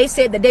doing what they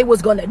said that they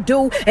was going to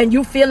do. And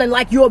you feeling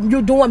like you're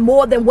doing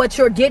more than what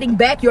you're getting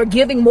back. You're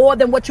giving more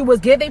than what you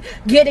was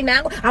getting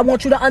out. I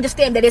want you to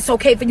understand that it's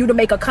okay for you to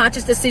make a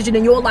conscious decision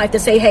in your life to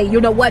say, hey, you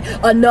know what?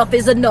 Enough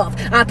is enough.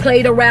 I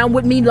played around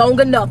with me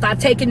long enough. I've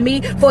taken me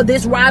for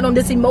this ride on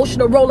this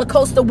emotional roller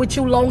coaster with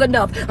you long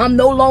enough. I'm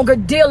no longer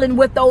dealing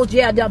with those,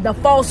 the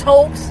false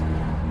hopes,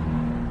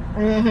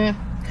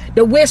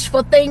 the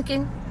wishful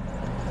thinking,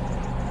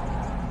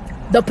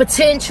 the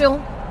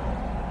potential.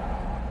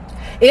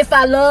 If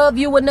I love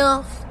you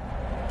enough,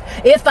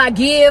 if I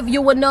give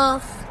you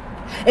enough,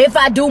 if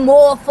I do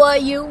more for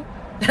you,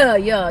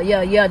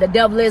 the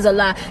devil is a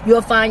lie.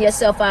 You'll find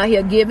yourself out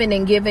here giving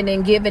and giving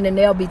and giving, and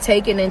they'll be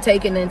taking and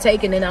taking and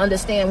taking. And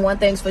understand one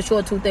thing's for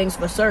sure, two things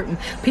for certain.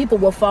 People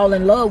will fall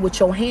in love with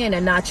your hand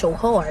and not your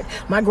heart.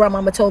 My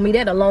grandmama told me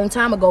that a long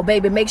time ago,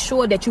 baby. Make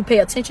sure that you pay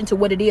attention to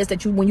what it is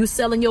that when you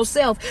selling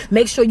yourself,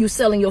 make sure you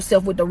selling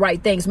yourself with the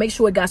right things. Make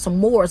sure it got some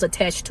morals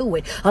attached to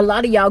it. A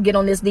lot of y'all get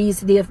on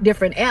these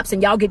different apps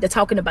and y'all get to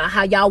talking about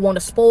how y'all want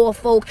to spoil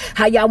folk,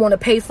 how y'all want to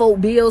pay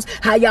folk bills,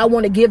 how y'all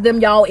want to give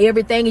them y'all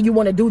everything, and you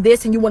want to do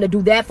this and you want to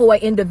do that for an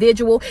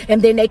individual,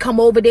 and then they come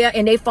over there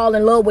and they fall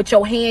in love with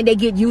your hand. They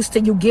get used to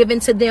you giving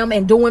to them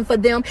and doing for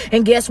them,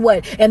 and guess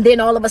what? And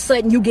then all of a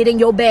sudden you get in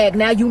your bag.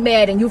 Now you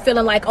mad and you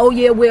feeling like, oh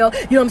yeah, well,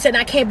 you know what I'm saying,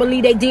 I can't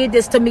believe they did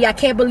this to me. I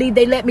can't believe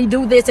they let me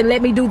do this and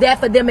let me do that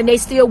for them, and they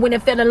still went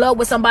and fell in love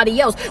with somebody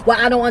else. Well,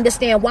 I don't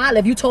understand why.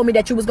 If you told me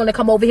that you was going to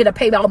come over here to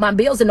pay all my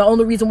bills, and the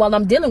only reason why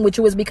I'm dealing with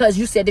you is because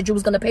you said that you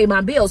was going to pay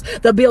my bills.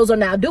 The bills are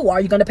now due. Are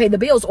you going to pay the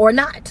bills or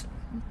not?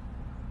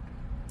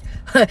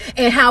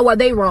 And how are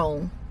they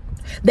wrong?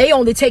 They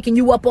only taking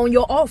you up on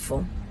your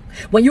offer.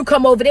 When you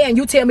come over there and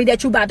you tell me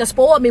that you about to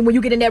spoil me, when you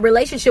get in that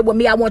relationship with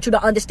me, I want you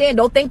to understand.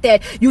 Don't think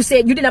that you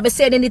never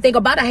said anything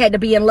about I had to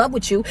be in love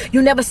with you.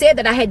 You never said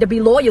that I had to be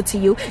loyal to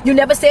you. You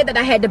never said that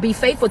I had to be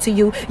faithful to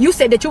you. You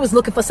said that you was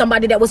looking for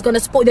somebody that was going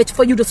to spoil,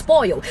 for you to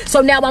spoil.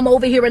 So now I'm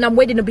over here and I'm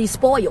waiting to be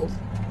spoiled.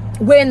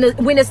 When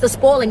is the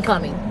spoiling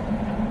coming?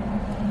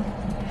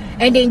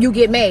 And then you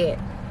get mad.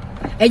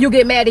 And you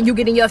get mad and you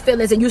get in your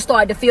feelings and you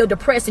start to feel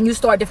depressed and you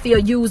start to feel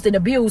used and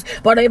abused.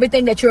 But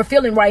everything that you're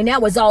feeling right now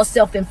is all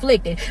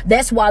self-inflicted.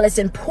 That's why it's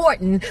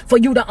important for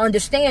you to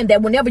understand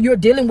that whenever you're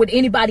dealing with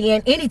anybody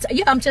and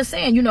I'm just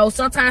saying,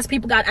 sometimes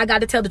I got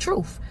to tell the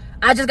truth.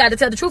 I just got to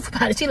tell the truth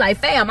about it. She like,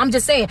 fam, I'm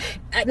just saying,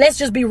 let's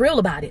just be real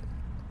about it.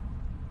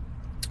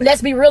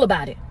 Let's be real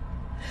about it.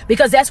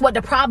 Because that's what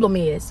the problem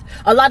is.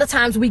 A lot of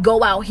times we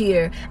go out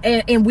here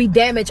and we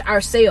damage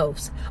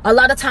ourselves. A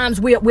lot of times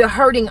we're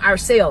hurting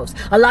ourselves.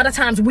 A lot of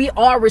times we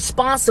are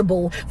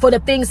responsible for the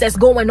things that's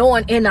going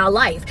on in our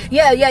life.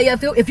 Yeah.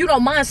 If you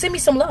don't mind, send me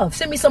some love.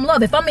 Send me some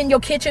love. If I'm in your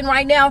kitchen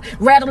right now,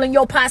 rattling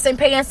your pots and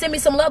pans, send me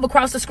some love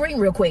across the screen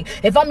real quick.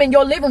 If I'm in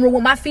your living room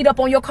with my feet up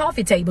on your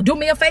coffee table, do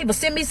me a favor.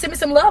 Send me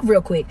some love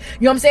real quick.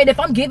 You know what I'm saying? If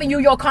I'm giving you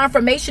your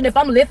confirmation, if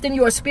I'm lifting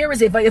your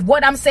spirits, if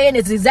what I'm saying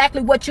is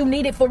exactly what you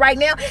needed for right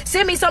now,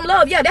 send me some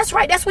love. Yeah, that's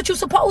right. That's what you're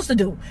supposed to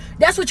do.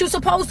 That's what you're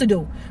supposed to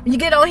do. You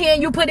get on here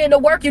and you put in the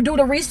work, you do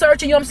the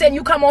research, and you know what I'm saying?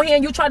 You come on here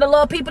and you try to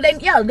love people,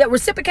 that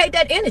reciprocate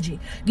that energy.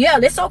 Yeah,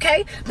 that's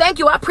okay. Thank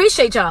you. I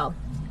appreciate y'all.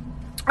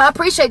 I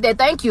appreciate that.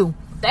 Thank you.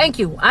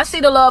 I see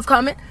the love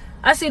coming.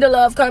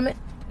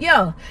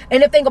 Yeah.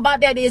 And the thing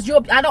about that is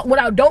what I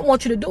don't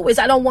want you to do is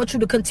I don't want you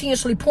to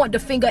continuously point the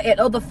finger at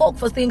other folk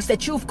for things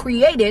that you've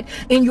created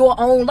in your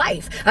own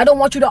life. I don't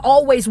want you to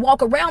always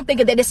walk around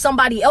thinking that it's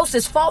somebody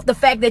else's fault, the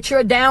fact that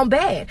you're down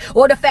bad,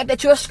 or the fact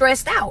that you're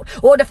stressed out,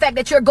 or the fact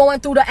that you're going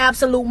through the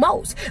absolute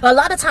most. A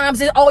lot of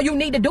times all you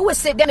need to do is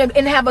sit down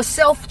and have a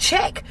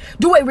self-check.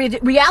 Do a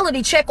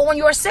reality check on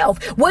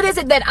yourself. What is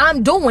it that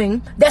I'm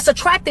doing that's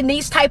attracting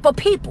these type of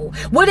people?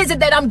 What is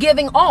it that I'm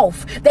giving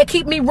off that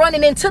keep me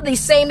running into these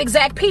same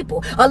exact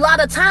people? A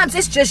lot of times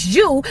it's just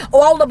you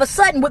all of a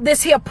sudden with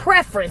this here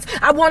preference.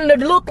 I want them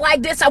to look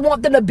like this. I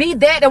want them to be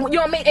that. And you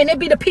know what I mean? And it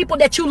be the people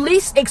that you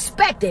least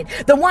expected.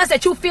 The ones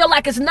that you feel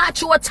like is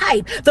not your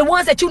type. The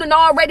ones that you done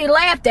already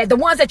laughed at. The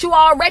ones that you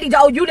already,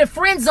 you done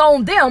friend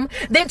zone them.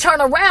 Then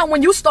turn around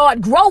when you start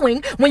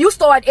growing, when you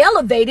start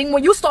elevating,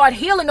 when you start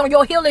healing on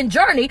your healing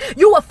journey,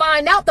 you will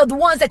find out that the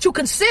ones that you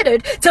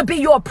considered to be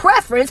your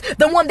preference,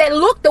 the one that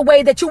looked the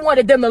way that you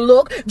wanted them to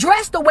look,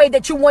 dressed the way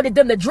that you wanted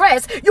them to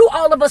dress, you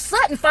all of a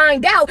sudden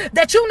find out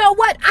that, you know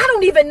what, I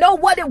don't even know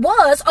what it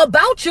was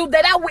about you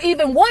that I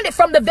even wanted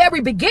from the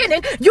very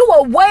beginning. You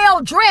a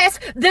well-dressed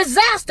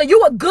disaster.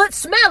 You a good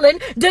smelling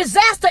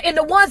disaster. And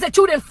the ones that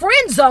you didn't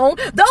friend zone,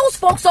 those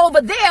folks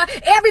over there,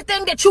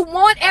 everything that you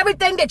want,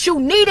 everything that you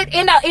needed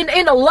in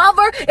a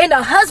lover, in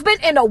a husband,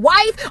 in a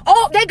wife,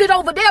 all they get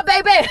over there,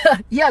 baby.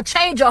 Yeah,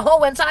 change your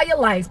whole entire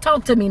life.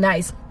 Talk to me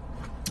nice.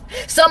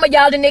 Some of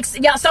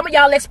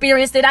y'all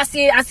experienced it. I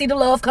see the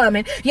love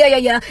coming.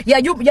 Yeah.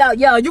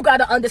 You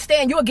gotta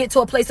understand. You'll get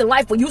to a place in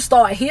life where you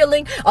start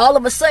healing. All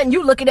of a sudden,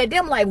 you looking at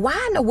them like,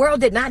 why in the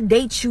world did not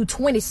date you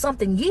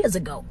 20-something years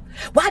ago?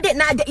 Why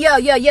didn't I?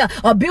 Yeah.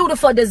 A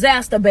beautiful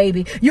disaster,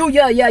 baby. You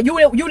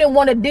didn't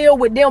want to deal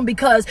with them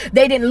because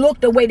they didn't look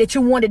the way that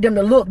you wanted them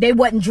to look. They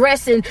wasn't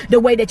dressing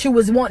the way that you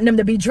was wanting them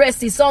to be dressed.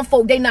 See, some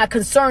folk, they not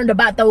concerned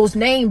about those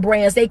name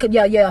brands. They could,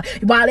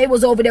 while they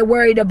was over there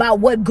worried about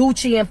what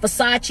Gucci and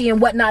Versace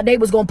and whatnot they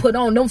was gonna put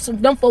on,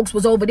 them folks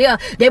was over there.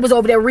 They was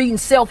over there reading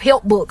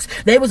self-help books.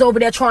 They was over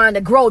there trying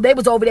to grow. They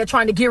was over there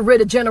trying to get rid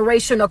of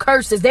generational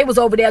curses. They was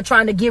over there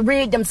trying to get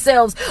rid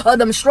themselves of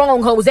them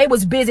strongholds. They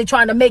was busy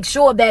trying to make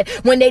sure that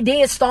when they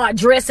did start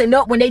dressing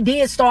up, when they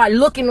did start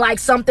looking like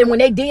something, when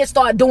they did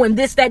start doing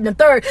this, that, and the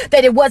third,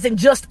 that it wasn't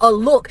just a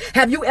look.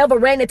 Have you ever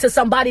ran into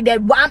somebody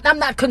that, I'm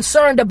not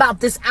concerned about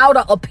this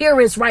outer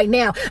appearance right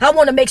now. I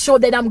want to make sure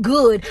that I'm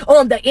good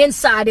on the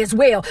inside as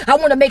well. I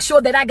want to make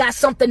sure that I got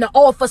something to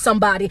offer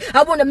somebody.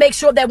 I want to make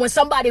sure that when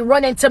somebody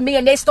run into me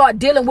and they start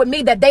dealing with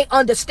me, that they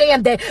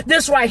understand that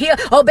this right here,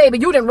 oh baby,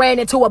 you done ran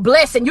into a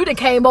blessing. You done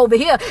came over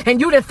here and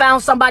you done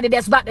found somebody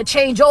that's about to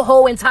change your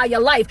whole entire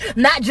life.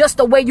 Not just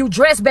the way you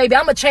dress, baby.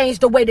 I'm going to change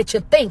the way that you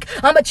think.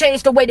 I'm going to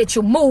change the way that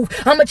you move.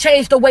 I'm going to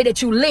change the way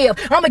that you live.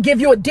 I'm going to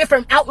give you a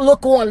different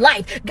outlook on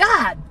life.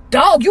 God,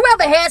 dog, you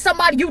ever had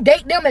somebody, you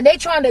date them and they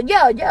trying to,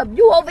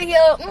 you over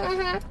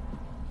here.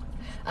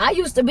 I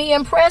used to be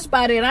impressed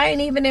by that. I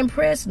ain't even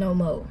impressed no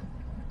more.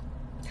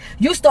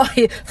 You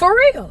started, for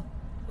real.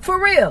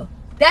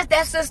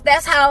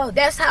 That's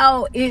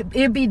how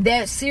it be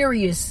that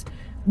serious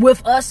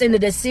with us and the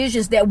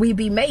decisions that we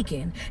be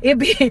making. It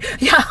be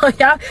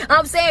y'all,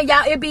 I'm saying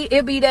y'all, it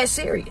be that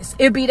serious.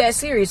 It be that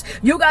serious.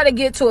 You got to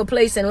get to a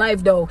place in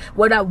life though.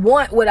 What I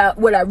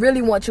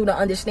really want you to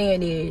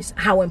understand is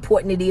how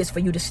important it is for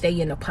you to stay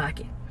in the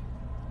pocket.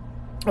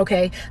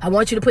 Okay? I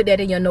want you to put that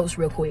in your notes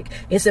real quick.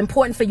 It's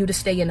important for you to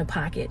stay in the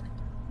pocket.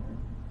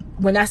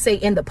 When I say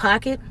in the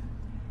pocket,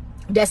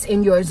 that's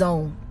in your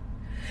zone.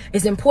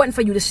 It's important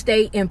for you to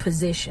stay in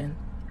position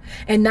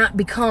and not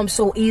become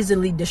so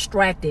easily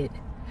distracted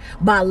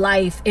by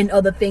life and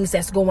other things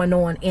that's going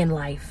on in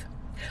life.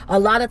 A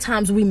lot of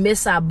times we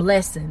miss our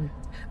blessing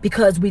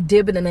because we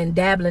dibbling and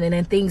dabbling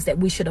in things that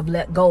we should have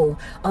let go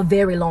a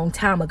very long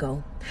time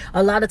ago.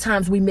 A lot of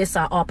times we miss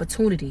our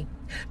opportunity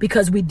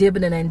because we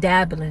dibbling and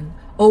dabbling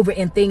over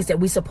in things that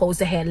we supposed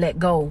to have let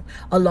go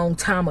a long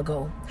time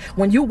ago.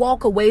 When you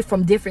walk away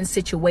from different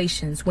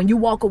situations, when you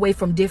walk away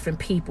from different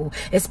people,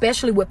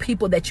 especially with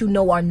people that you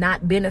know are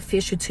not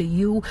beneficial to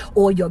you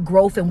or your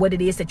growth and what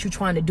it is that you're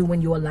trying to do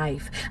in your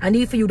life, I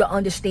need for you to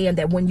understand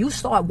that when you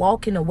start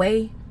walking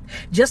away,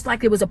 just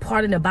like it was a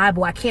part in the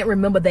Bible, I can't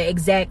remember the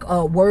exact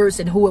words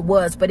and who it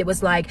was, but it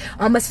was like,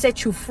 I'm going to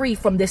set you free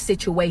from this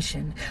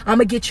situation. I'm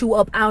going to get you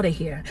up out of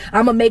here.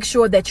 I'm going to make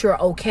sure that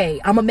you're okay.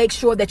 I'm going to make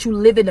sure that you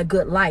live in a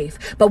good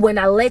life. But when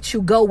I let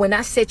you go, when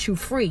I set you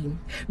free,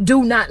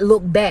 do not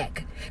look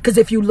back. Because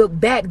if you look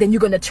back, then you're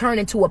going to turn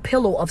into a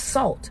pillow of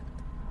salt.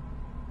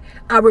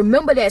 I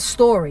remember that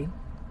story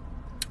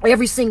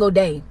every single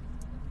day.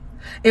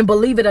 And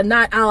believe it or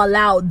not, I'll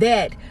allow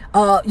that.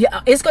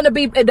 It's going to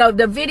be,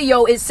 the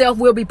video itself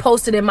will be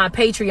posted in my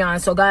Patreon.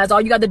 So guys, all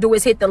you got to do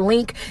is hit the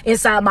link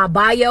inside my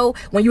bio.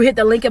 When you hit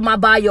the link in my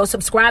bio,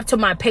 subscribe to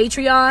my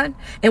Patreon.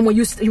 And when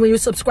you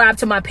subscribe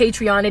to my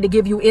Patreon, it'll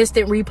give you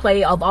instant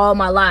replay of all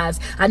my lives.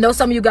 I know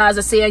some of you guys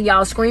are saying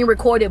y'all screen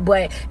recorded,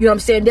 but you know what I'm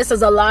saying? This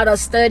is a lot of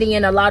study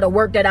and a lot of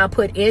work that I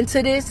put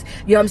into this.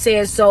 You know what I'm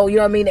saying? So, you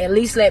know what I mean? At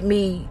least let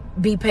me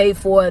be paid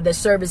for the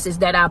services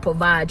that I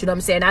provide. You know what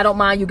I'm saying? I don't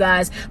mind you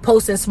guys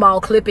posting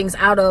small clippings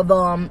out of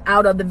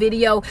the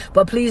video,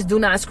 but please do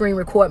not screen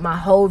record my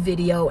whole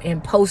video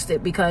and post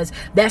it, because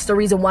that's the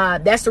reason why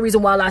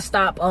I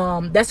stopped.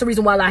 That's the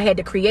reason why I had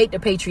to create the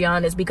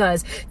Patreon, is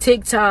because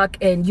TikTok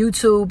and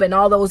YouTube and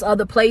all those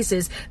other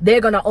places,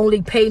 they're gonna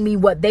only pay me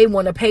what they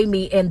want to pay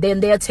me, and then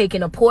they're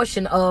taking a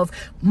portion of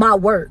my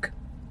work.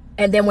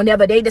 And then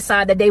whenever they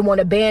decide that they want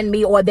to ban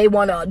me, or they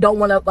don't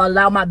want to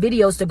allow my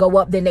videos to go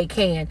up, then they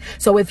can.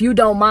 So if you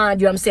don't mind,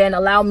 you know what I'm saying,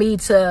 allow me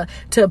to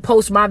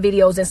post my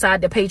videos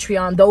inside the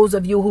Patreon. Those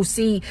of you who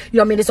see, you know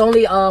what I mean, it's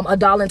only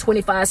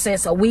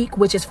 $1.25 a week,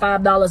 which is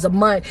 $5 a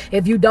month.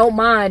 If you don't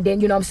mind, then,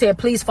 you know what I'm saying,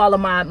 please follow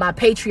my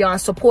Patreon,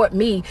 support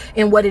me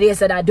in what it is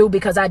that I do,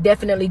 because I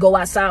definitely go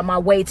outside my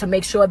way to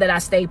make sure that I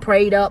stay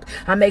prayed up.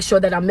 I make sure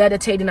that I'm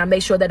meditating. I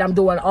make sure that I'm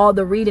doing all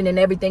the reading and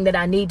everything that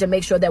I need to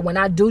make sure that when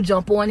I do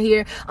jump on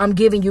here, I'm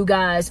giving you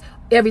guys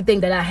everything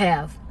that I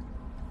have.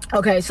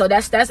 Okay, so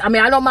that's I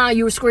mean, I don't mind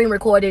you screen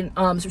recording,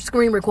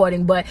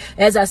 but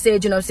as I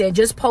said, you know what I'm saying,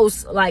 just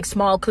post like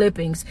small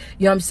clippings,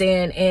 you know what I'm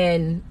saying,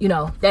 and you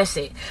know, that's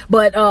it.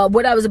 But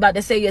what I was about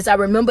to say is, I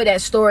remember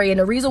that story, and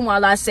the reason why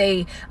I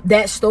say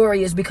that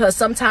story is because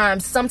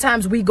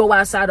sometimes we go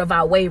outside of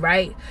our way,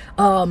 right?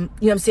 You know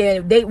what I'm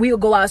saying, we'll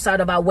go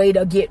outside of our way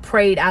to get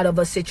prayed out of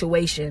a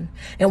situation,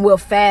 and we'll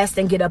fast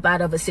and get up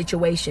out of a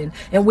situation,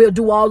 and we'll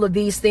do all of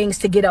these things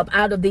to get up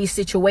out of these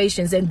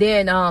situations, and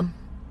then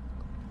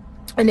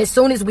and as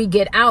soon as we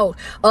get out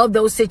of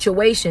those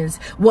situations,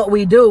 what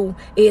we do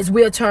is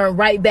we'll turn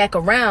right back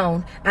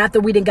around. After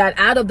we done got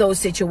out of those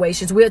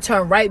situations, we'll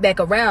turn right back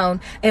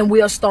around and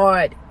we'll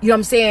start, you know what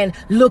I'm saying,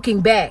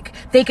 looking back,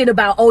 thinking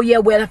about, oh yeah,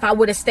 well, if I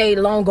would have stayed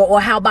longer, or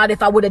how about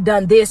if I would have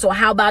done this, or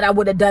how about I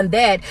would have done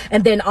that.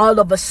 And then all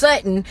of a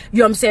sudden, you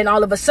know what I'm saying,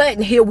 all of a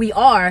sudden, here we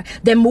are,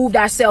 then moved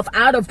ourselves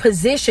out of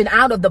position,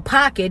 out of the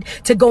pocket,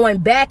 to going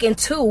back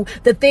into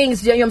the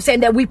things, you know what I'm saying,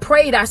 that we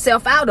prayed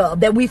ourselves out of,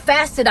 that we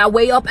fasted our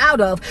way up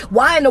out of.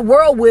 Why in the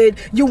world would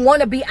you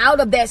want to be out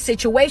of that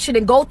situation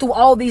and go through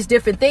all these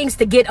different things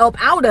to get up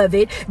out of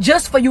it,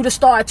 just for you to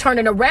start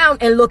turning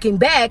around and looking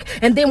back?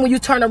 And then when you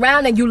turn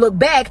around and you look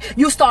back,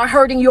 you start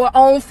hurting your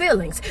own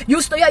feelings.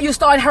 You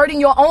start hurting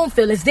your own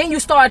feelings. Then you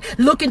start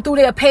looking through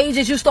their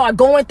pages. You start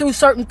going through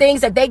certain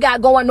things that they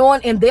got going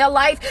on in their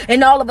life.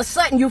 And all of a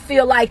sudden you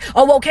feel like,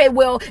 oh, okay,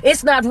 well,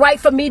 it's not right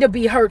for me to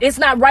be hurt. It's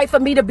not right for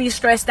me to be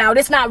stressed out.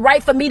 It's not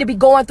right for me to be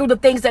going through the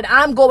things that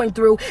I'm going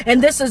through.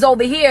 And this is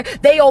over here.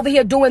 They over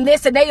here doing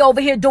this and they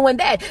over here doing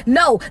that.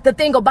 No, the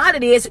thing about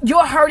it is,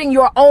 you're hurting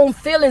your own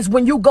feelings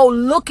when you go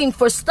looking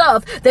for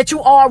stuff that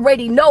you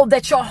already know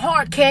that your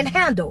heart can't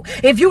handle.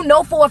 If you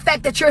know for a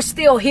fact that you're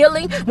still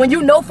healing, when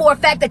you know for a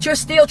fact that you're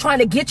still trying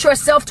to get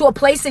yourself to a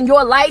place in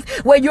your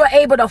life where you're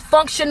able to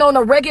function on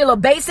a regular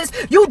basis,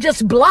 you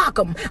just block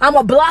them. I'm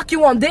gonna block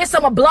you on this.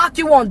 I'm gonna block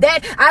you on that.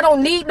 I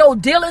don't need no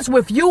dealings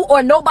with you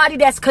or nobody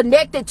that's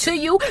connected to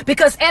you,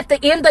 because at the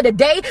end of the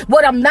day,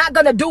 what I'm not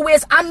gonna do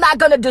is, I'm not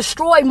gonna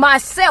destroy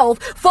myself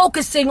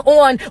focusing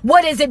on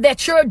what is it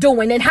that you're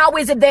doing and how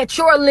is it that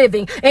you're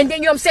living. And then,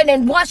 you know what I'm saying,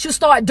 and once you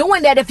start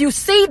doing that, if you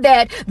see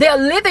that they're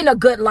living a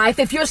good life,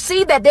 if you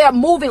see that they're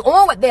moving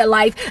on with their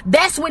life,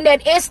 that's when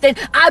that instant,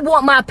 I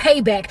want my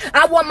payback.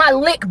 I want my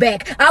lick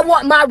back. I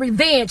want my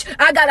revenge.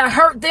 I gotta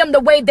hurt them the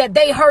way that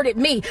they hurted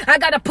me. I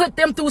gotta put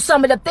them through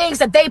some of the things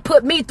that they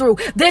put me through.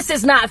 This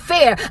is not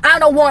fair. I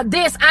don't want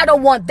this. I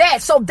don't want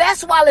that. So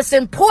that's why it's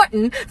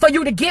important for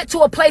you to get to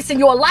a place in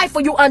your life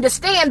where you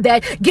understand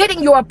that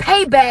getting your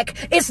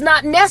payback is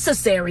not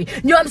necessary.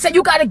 You know what I'm saying?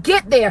 You gotta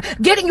get there.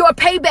 Getting your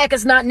payback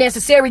is not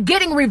necessary.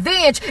 Getting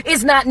revenge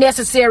is not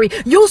necessary.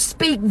 You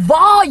speak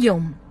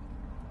volume.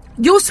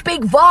 You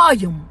speak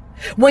volume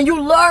when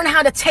you learn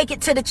how to take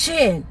it to the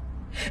chin.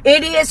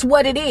 It is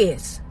what it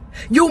is.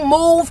 You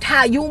moved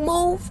how you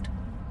moved,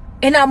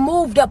 and I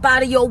moved up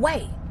out of your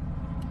way.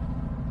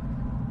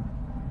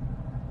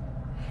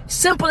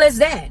 Simple as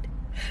that.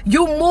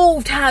 You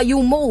moved how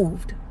you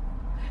moved,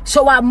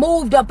 so I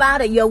moved up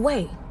out of your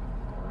way.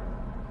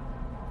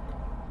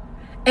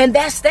 And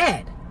that's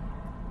that.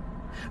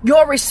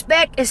 Your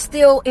respect is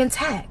still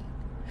intact.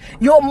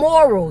 Your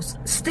morals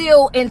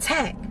still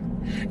intact.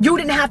 You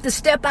didn't have to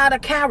step out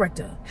of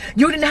character.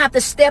 You didn't have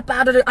to step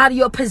out of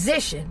your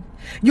position.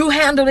 You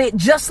handled it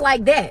just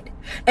like that.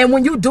 And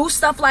when you do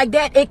stuff like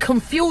that, it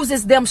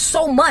confuses them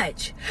so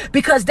much,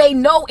 because they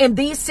know in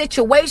these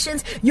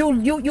situations,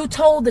 you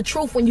told the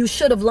truth when you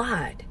should have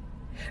lied.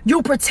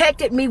 You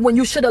protected me when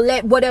you should have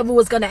let whatever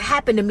was going to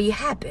happen to me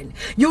happen.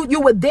 You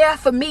were there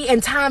for me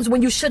in times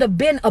when you should have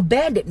been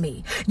abandoned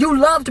me. You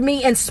loved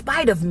me in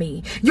spite of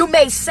me. You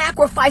made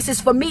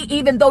sacrifices for me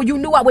even though you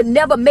knew I would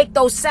never make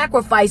those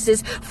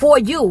sacrifices for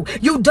you.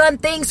 You done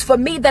things for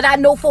me that I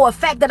know for a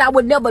fact that I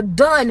would never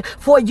done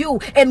for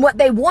you. And what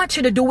they want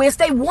you to do is,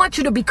 they want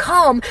you to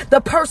become the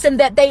person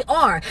that they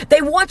are.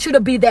 They want you to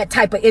be that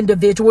type of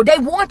individual. They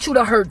want you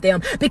to hurt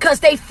them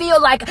because they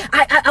feel like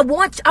I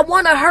want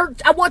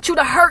you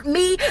to hurt hurt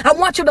me. I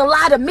want you to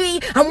lie to me.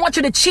 I want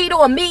you to cheat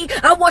on me.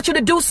 I want you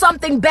to do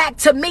something back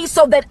to me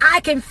so that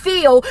I can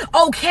feel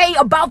okay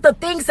about the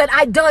things that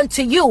I done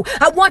to you.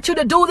 I want you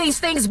to do these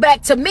things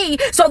back to me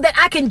so that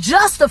I can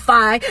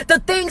justify the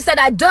things that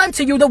I done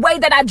to you, the way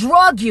that I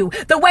drug you,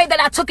 the way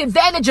that I took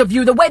advantage of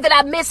you, the way that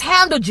I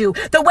mishandled you,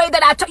 the way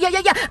that I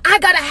I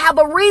gotta have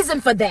a reason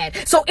for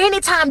that. So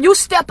anytime you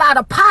step out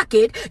of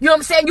pocket, you know what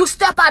I'm saying, you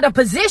step out of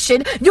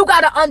position, you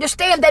gotta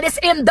understand that it's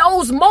in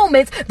those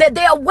moments that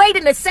they're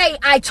waiting to say,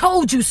 I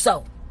told you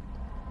so.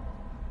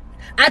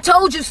 I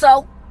told you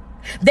so.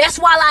 That's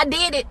why I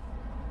did it.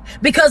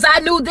 Because I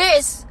knew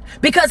this,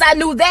 because I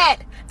knew that.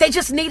 They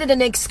just needed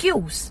an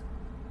excuse.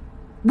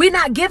 We're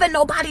not giving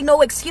nobody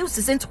no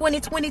excuses in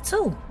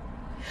 2022.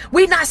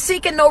 We're not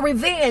seeking no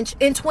revenge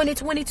in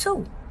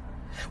 2022.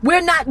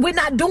 We're not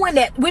doing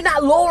that. We're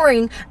not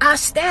lowering our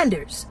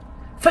standards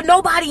for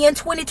nobody in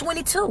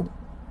 2022.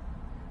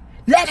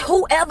 Let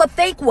whoever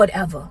think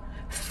whatever,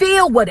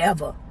 feel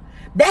whatever.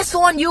 That's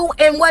on you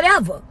and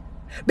whatever.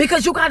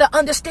 Because you got to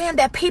understand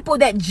that people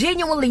that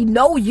genuinely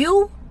know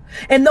you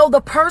and know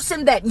the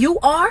person that you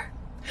are,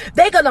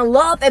 they're going to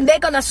love and they're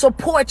going to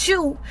support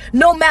you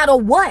no matter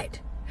what.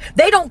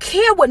 They don't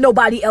care what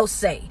nobody else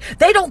say.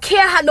 They don't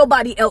care how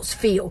nobody else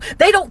feel.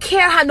 They don't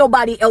care how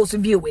nobody else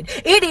view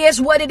it. It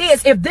is what it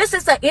is. If this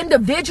is an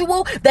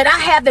individual that I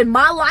have in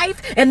my life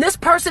and this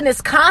person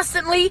is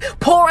constantly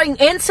pouring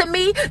into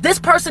me, this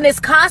person is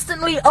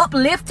constantly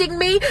uplifting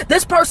me,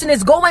 this person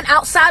is going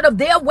outside of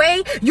their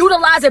way,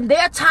 utilizing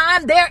their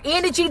time, their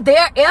energy,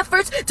 their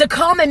efforts to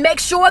come and make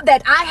sure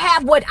that I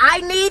have what I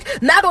need,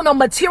 not on a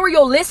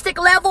materialistic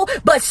level,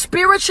 but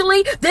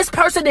spiritually, this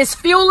person is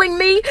fueling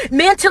me,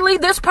 mentally,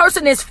 this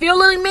person is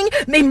fueling me,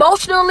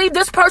 emotionally,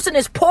 this person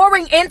is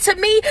pouring into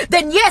me,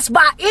 then yes,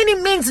 by any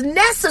means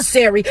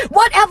necessary,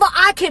 whatever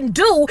I can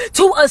do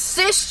to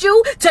assist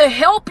you, to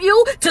help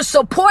you, to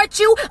support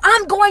you,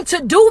 I'm going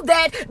to do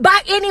that by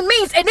any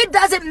means. And it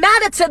doesn't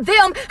matter to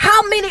them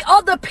how many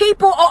other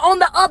people are on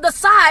the other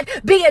side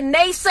being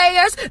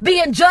naysayers,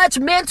 being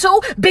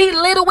judgmental,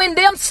 belittling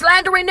them,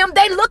 slandering them.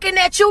 They looking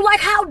at you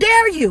like, how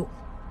dare you?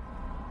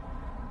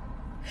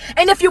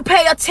 And if you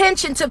pay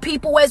attention to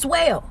people as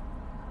well,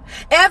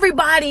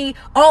 everybody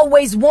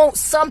always wants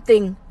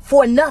something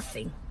for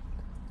nothing.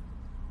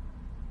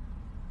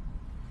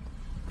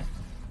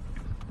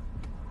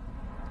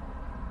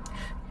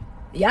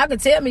 Y'all can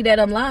tell me that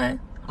I'm lying.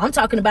 I'm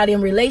talking about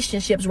in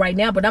relationships right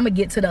now, but I'm going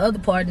to get to the other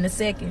part in a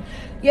second.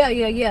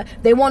 Yeah.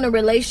 They want a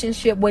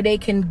relationship where they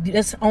can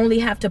just only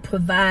have to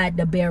provide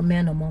the bare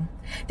minimum.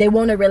 They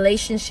want a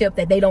relationship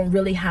that they don't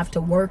really have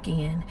to work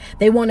in.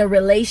 They want a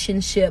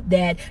relationship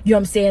that, you know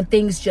what I'm saying,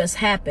 things just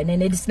happen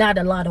and it's not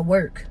a lot of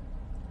work.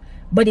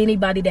 But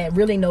anybody that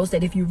really knows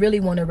that if you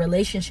really want a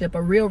relationship,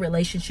 a real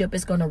relationship,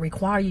 is going to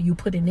require you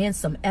putting in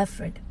some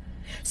effort,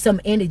 some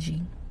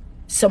energy,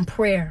 some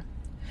prayer,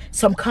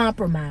 some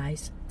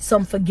compromise,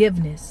 some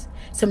forgiveness,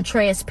 some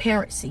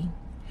transparency.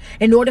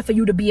 In order for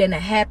you to be in a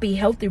happy,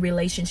 healthy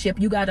relationship,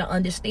 you got to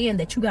understand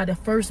that you got to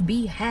first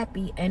be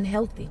happy and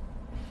healthy.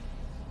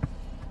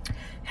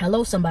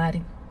 Hello,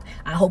 somebody.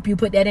 I hope you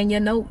put that in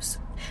your notes.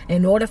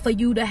 In order for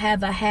you to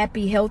have a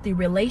happy, healthy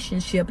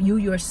relationship, you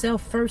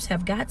yourself first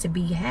have got to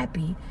be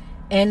happy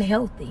and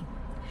healthy.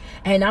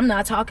 And I'm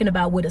not talking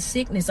about with a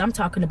sickness. I'm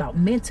talking about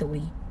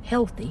mentally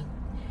healthy,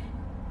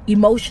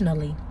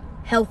 emotionally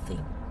healthy,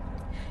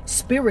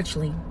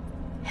 spiritually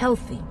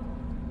healthy.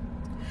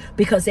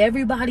 Because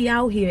everybody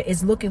out here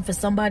is looking for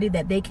somebody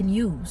that they can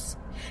use,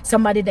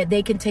 somebody that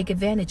they can take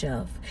advantage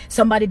of,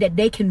 somebody that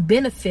they can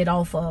benefit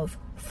off of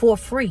for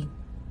free.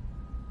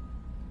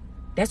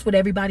 That's what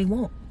everybody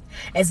wants.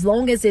 As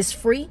long as it's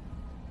free,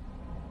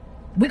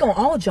 we're going to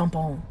all jump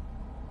on.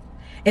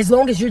 As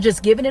long as you're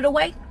just giving it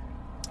away,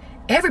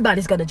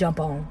 everybody's going to jump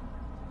on.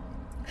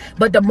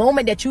 But the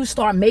moment that you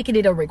start making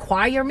it a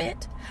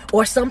requirement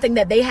or something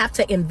that they have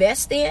to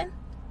invest in,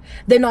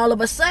 then all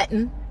of a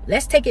sudden,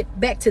 let's take it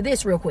back to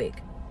this real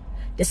quick.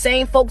 The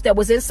same folks that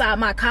was inside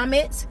my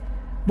comments,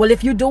 well,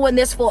 if you're doing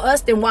this for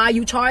us, then why are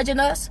you charging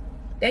us?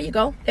 There you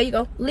go.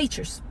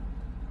 Leechers.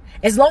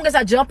 As long as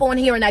I jump on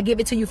here and I give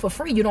it to you for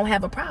free, you don't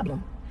have a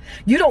problem.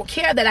 You don't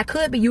care that I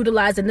could be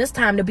utilizing this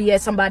time to be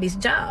at somebody's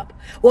job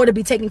or to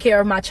be taking care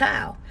of my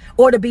child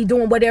or to be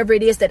doing whatever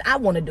it is that I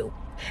want to do.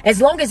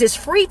 As long as it's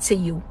free to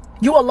you,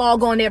 you will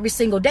log on every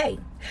single day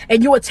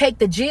and you will take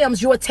the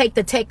gems, you will take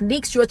the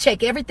techniques, you will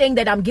take everything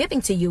that I'm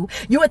giving to you,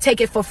 you will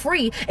take it for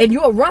free and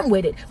you will run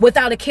with it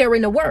without a care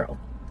in the world.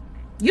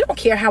 You don't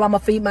care how I'm going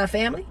to feed my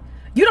family.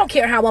 You don't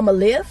care how I'm going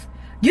to live.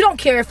 You don't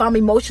care if I'm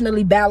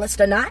emotionally balanced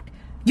or not.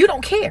 You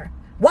don't care.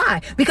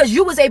 Why? Because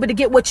you was able to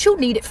get what you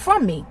needed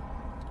from me.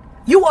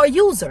 You are a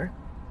user.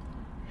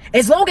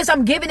 As long as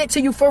I'm giving it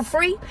to you for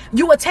free,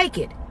 you will take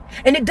it.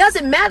 And it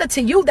doesn't matter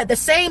to you that the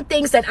same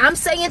things that I'm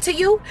saying to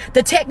you,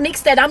 the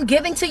techniques that I'm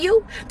giving to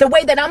you, the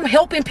way that I'm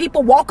helping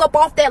people walk up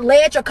off that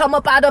ledge or come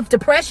up out of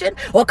depression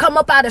or come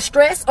up out of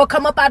stress or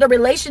come up out of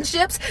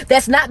relationships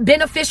that's not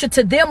beneficial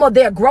to them or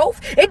their growth.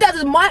 It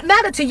doesn't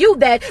matter to you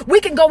that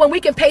we can go and we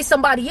can pay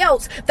somebody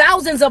else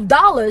thousands of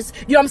dollars,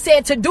 you know what I'm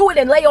saying, to do it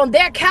and lay on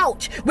their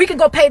couch. We can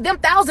go pay them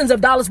thousands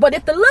of dollars. But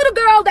if the little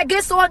girl that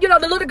gets on,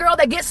 the little girl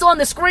that gets on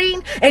the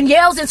screen and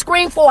yells and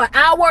screams for an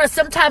hour or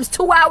sometimes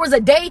 2 hours a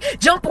day,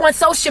 jump on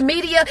social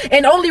media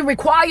and only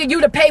require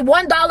you to pay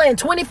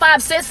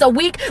 $1.25 a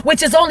week,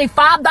 which is only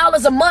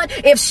 $5 a month.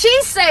 If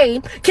she's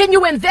saying, can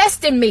you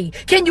invest in me?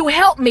 Can you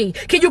help me?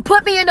 Can you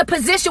put me in a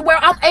position where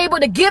I'm able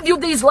to give you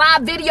these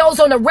live videos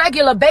on a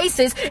regular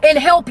basis and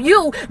help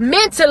you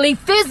mentally,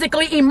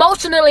 physically,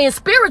 emotionally, and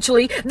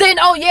spiritually? Then,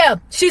 oh yeah,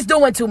 she's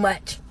doing too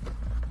much.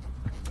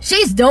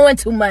 She's doing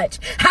too much.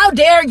 How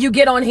dare you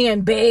get on here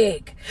and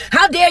beg?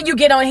 How dare you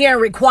get on here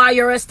and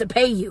require us to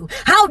pay you?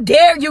 How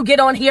dare you get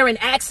on here and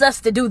ask us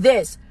to do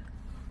this?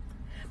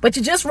 But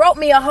you just wrote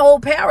me a whole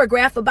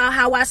paragraph about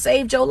how I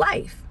saved your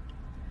life.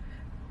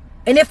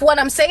 And if what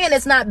I'm saying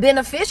is not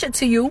beneficial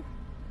to you,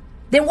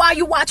 then why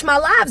you watch my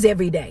lives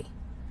every day?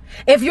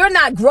 If you're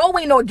not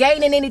growing or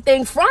gaining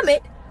anything from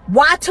it,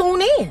 why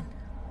tune in?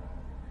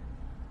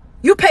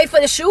 You pay for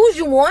the shoes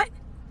you want.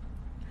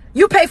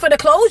 You pay for the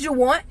clothes you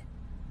want.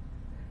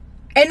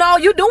 And all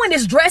you're doing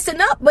is dressing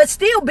up, but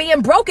still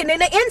being broken in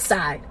the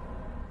inside.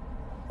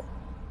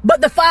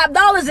 But the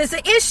 $5 is an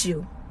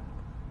issue.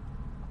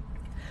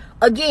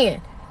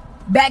 Again,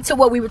 back to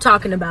what we were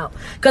talking about.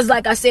 Because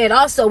like I said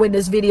also in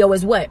this video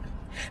is what?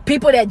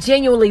 People that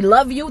genuinely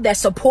love you, that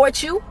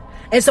support you,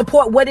 and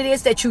support what it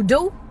is that you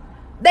do,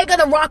 they're going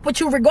to rock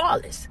with you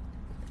regardless.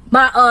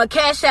 My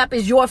Cash App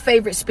is your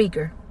favorite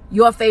speaker.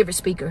 Your favorite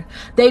speaker.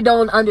 They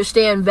don't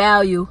understand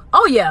value.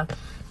 Oh, yeah.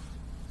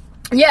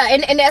 Yeah,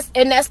 and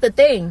that's the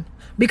thing.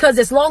 Because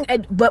as long as,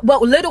 but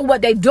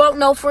what they don't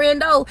know,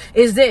 friend, though,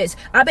 is this.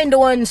 I've been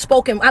doing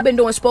spoken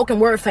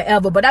word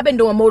forever, but I've been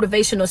doing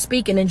motivational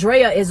speaking.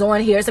 Andrea is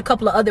on here. There's a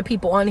couple of other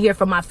people on here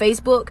from my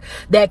Facebook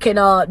that can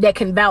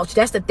vouch.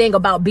 That's the thing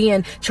about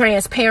being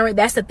transparent.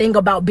 That's the thing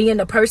about being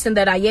the person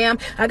that I am.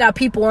 I got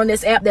people on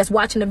this app that's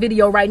watching the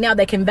video right now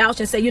that can vouch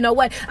and say, you know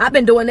what? I've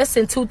been doing this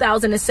since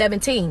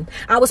 2017.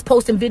 I was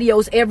posting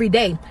videos every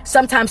day,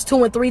 sometimes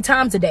 2 and 3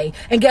 times a day.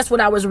 And guess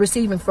what I was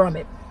receiving from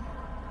it?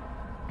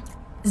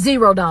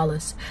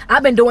 $0.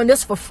 I've been doing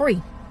this for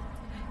free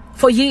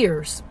for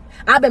years.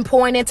 I've been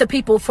pouring into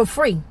people for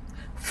free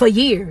for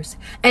years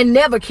and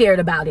never cared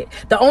about it.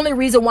 The only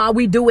reason why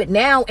we do it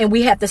now and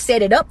we have to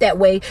set it up that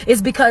way is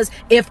because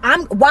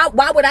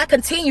why would I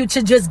continue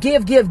to just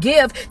give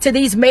to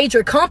these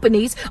major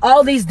companies,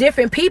 all these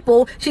different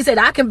people? She said,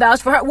 I can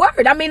vouch for her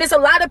word. I mean, there's a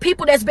lot of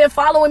people that's been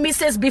following me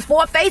since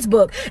before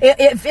Facebook.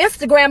 If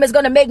Instagram is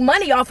going to make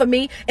money off of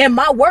me and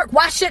my work,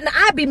 why shouldn't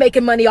I be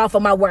making money off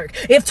of my work?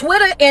 If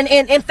Twitter and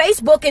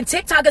Facebook and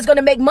TikTok is going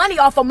to make money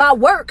off of my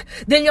work,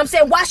 then you know what I'm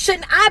saying, why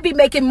shouldn't I be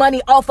making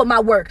money off of my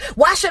work?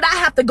 Why should I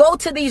have to go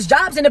to these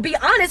jobs? And to be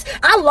honest,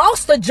 I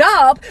lost the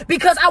job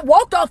because I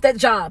walked off that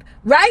job,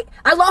 right?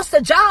 I lost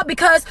the job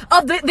because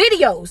of the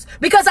videos,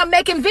 because I'm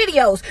making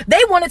videos. They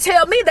want to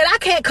tell me that I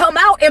can't come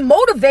out and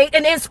motivate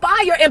and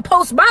inspire and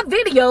post my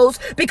videos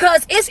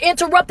because it's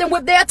interrupting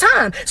with their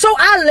time. So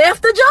I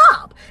left the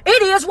job.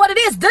 It is what it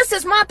is. This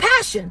is my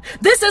passion.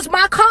 This is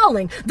my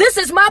calling. This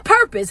is my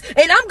purpose.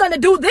 And I'm going to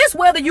do this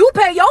whether you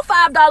pay your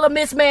 $5,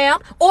 Miss Ma'am,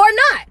 or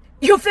not.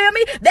 You feel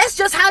me? That's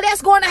just how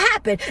that's going to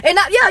happen. And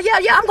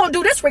I'm going to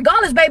do this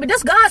regardless, baby.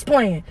 This God's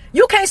plan.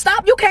 You can't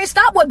stop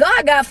what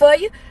God got for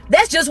you.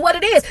 That's just what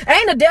it is.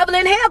 Ain't the devil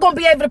in hell going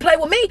to be able to play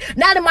with me.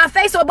 Not in my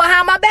face or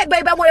behind my back,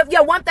 baby.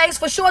 One thing's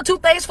for sure, 2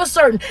 things for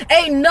certain.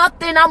 Ain't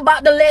nothing I'm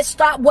about to let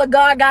stop what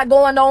God got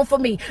going on for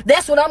me.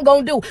 That's what I'm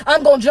going to do.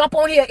 I'm going to jump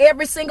on here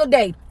every single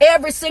day.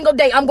 Every single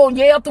day. I'm going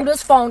to yell through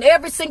this phone.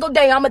 Every single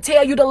day I'm going to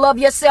tell you to love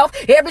yourself.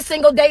 Every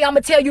single day I'm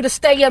going to tell you to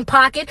stay in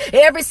pocket.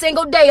 Every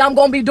single day I'm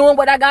going to be doing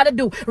what I got to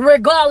do,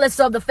 regardless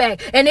of the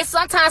fact. And it's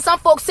sometimes some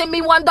folks send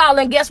me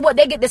 $1 and guess what?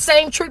 They get the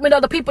same treatment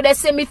of the people that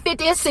send me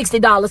 $50 and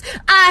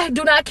 $60. I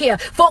do not care.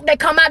 Folk that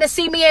come out and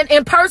see me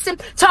in person,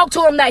 talk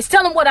to them nice.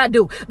 Tell them what I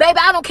do. Baby,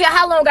 I don't care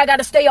how long I got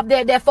to stay up there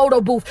at that photo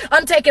booth.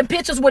 I'm taking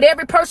pictures with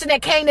every person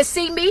that came to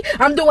see me.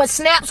 I'm doing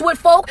snaps with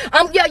folk.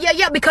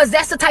 Because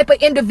that's the type of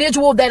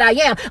individual that I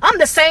am. I'm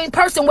the same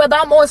person whether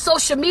I'm on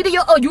social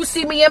media or you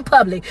see me in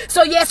public.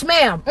 So yes,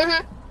 ma'am.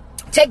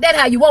 Take that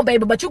how you want,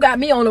 baby, but you got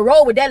me on the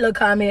road with that little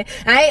comment.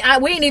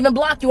 We ain't even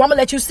blocked you. I'm gonna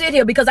let you sit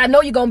here because I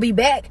know you're gonna be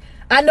back.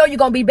 I know you're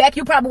gonna be back.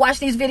 You probably watch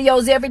these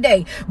videos every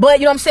day. But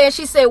you know what I'm saying?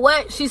 She said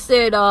what? She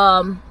said,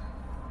 oh,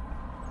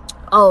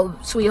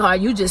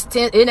 sweetheart,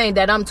 it ain't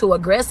that I'm too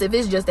aggressive.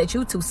 It's just that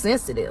you too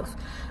sensitive.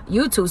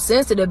 You too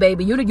sensitive,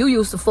 baby. You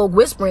used to folk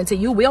whispering to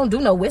you. We don't do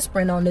no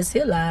whispering on this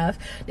here live.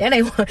 That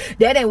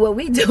ain't what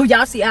we do.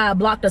 Y'all see how I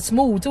blocked her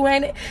smooth too,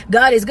 ain't it?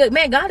 God is good.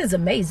 Man, God is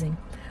amazing.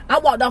 I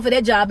walked off of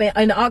that job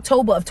in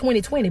October of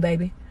 2020,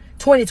 baby.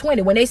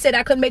 2020. When they said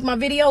I couldn't make my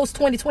videos,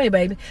 2020,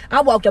 baby.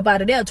 I walked up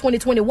out of there.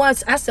 2021,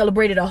 I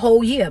celebrated a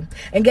whole year.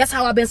 And guess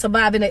how I've been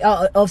surviving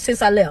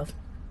since I left?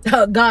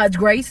 God's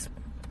grace.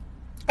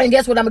 And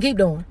guess what I'm going to keep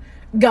doing?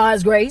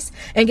 God's grace.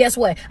 And guess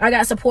what? I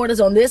got supporters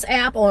on this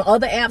app, on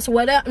other apps,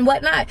 whatever and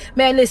whatnot.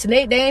 Man, listen,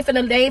 they ain't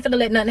finna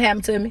let nothing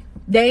happen to me.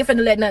 They ain't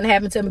finna let nothing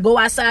happen to me. Go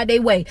outside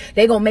their way.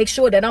 They gonna make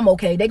sure that I'm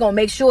okay. They gonna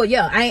make sure,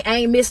 yeah, I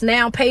ain't missed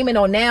now payment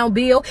or now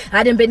bill.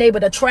 I done been able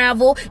to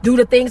travel, do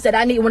the things that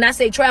I need. When I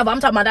say travel,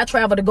 I'm talking about I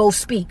travel to go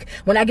speak.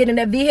 When I get in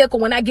that vehicle,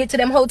 when I get to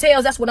them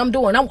hotels, that's what I'm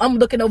doing. I'm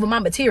looking over my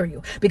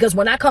material. Because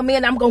when I come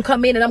in, I'm gonna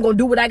come in and I'm gonna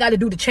do what I gotta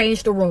do to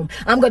change the room.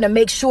 I'm gonna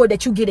make sure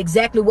that you get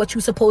exactly what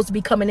you're supposed to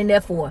be coming in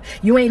there for.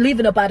 You ain't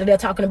leaving up out of there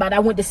talking about I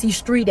went to see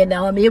Street and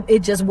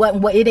it just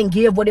wasn't what it didn't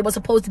give what it was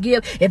supposed to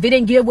give. If it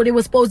didn't give what it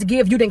was supposed to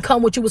give, you didn't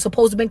come what you were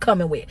supposed to been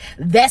coming with.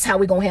 That's how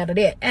we gonna handle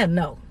that. And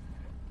no,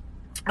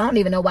 I don't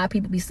even know why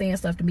people be saying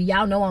stuff to me.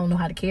 Y'all know I don't know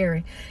how to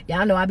carry.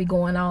 Y'all know I be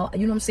going all, you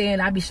know what I'm saying?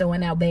 I be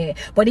showing out bad.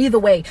 But either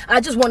way,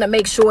 I just want to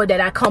make sure that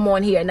I come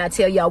on here and I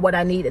tell y'all what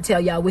I need to tell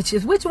y'all, which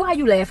why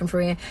you laughing,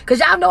 friend? Cause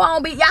y'all know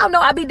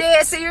I be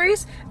dead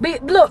serious.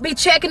 Be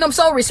checking them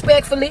so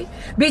respectfully.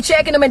 Be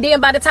checking them, and then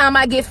by the time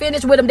I get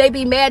finished with them, they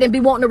be mad and be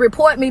wanting to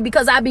report me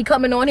because I be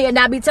coming on here and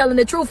I be telling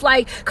the truth.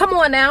 Like, come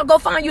on now, go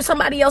find you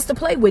somebody else to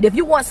play with. If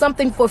you want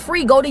something for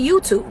free, go to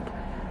YouTube.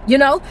 You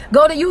know,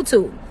 go to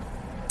YouTube.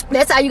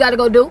 That's how you got to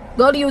go to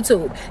YouTube.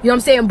 You know what I'm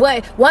saying?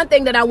 But one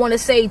thing that I want to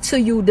say to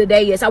you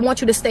today is I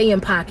want you to stay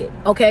in pocket,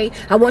 okay?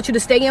 I want you to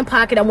stay in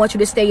pocket. I want you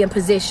to stay in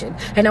position.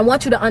 And I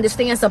want you to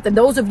understand something.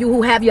 Those of you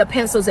who have your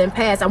pencils and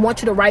pads, I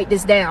want you to write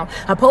this down.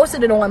 I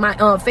posted it on my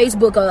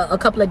Facebook a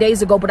couple of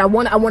days ago, but I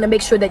want to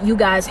make sure that you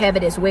guys have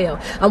it as well.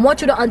 I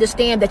want you to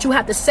understand that you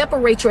have to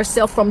separate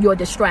yourself from your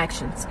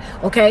distractions,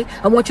 okay?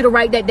 I want you to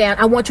write that down.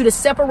 I want you to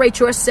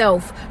separate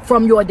yourself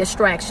from your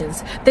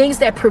distractions, things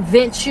that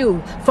prevent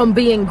you from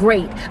being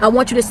great. I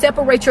want you to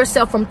separate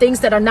yourself from things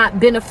that are not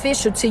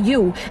beneficial to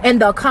you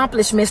and the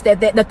accomplishments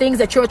that the things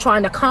that you're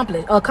trying to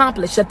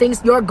accomplish, the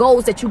things, your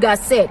goals that you got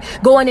set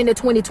going into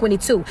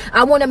 2022.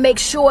 I want to make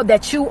sure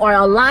that you are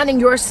aligning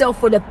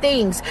yourself for the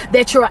things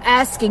that you're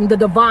asking the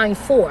divine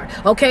for.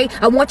 Okay.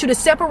 I want you to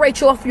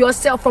separate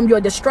yourself from your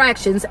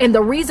distractions. And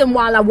the reason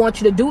why I want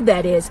you to do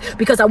that is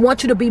because I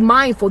want you to be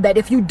mindful that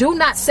if you do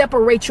not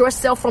separate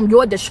yourself from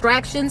your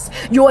distractions,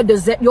 your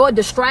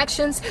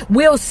distractions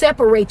will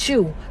separate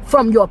you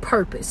from your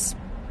purpose.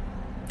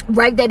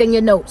 Write that in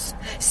your notes.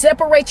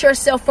 Separate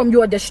yourself from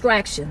your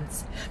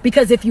distractions,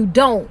 because if you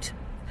don't,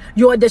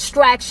 your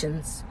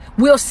distractions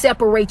will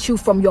separate you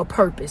from your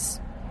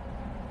purpose.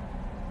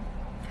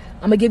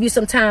 I'm gonna give you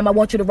some time. I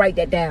want you to write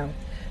that down.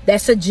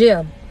 That's a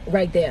gem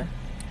right there.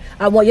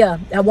 I want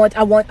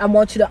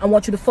you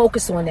to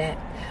focus on that.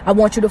 I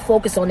want you to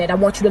focus on that. I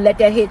want you to let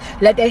that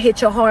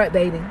hit your heart,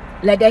 baby.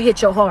 Let that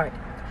hit your heart.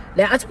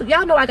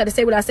 Y'all know I got to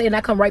say what I say, and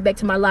I come right back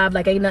to my live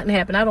like ain't nothing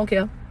happened. I don't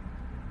care.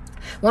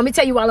 Let me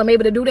tell you why I'm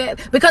able to do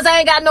that. Because I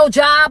ain't got no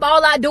job.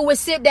 All I do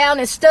is sit down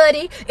and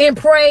study and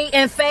pray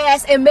and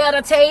fast and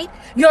meditate.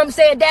 You know what I'm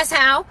saying? That's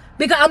how.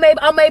 Because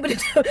I'm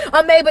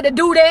able to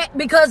do that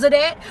because of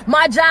that.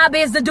 My job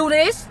is to do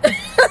this.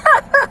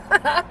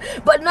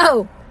 But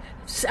no,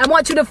 I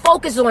want you to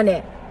focus on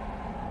that.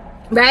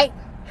 Right?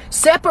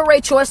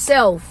 Separate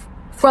yourself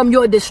from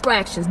your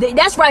distractions.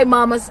 That's right,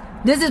 mamas.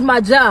 This is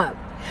my job.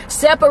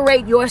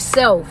 Separate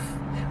yourself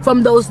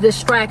from those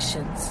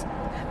distractions.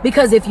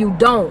 Because if you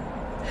don't,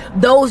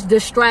 those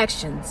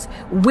distractions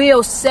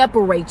will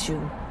separate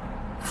you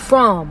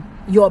from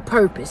your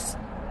purpose.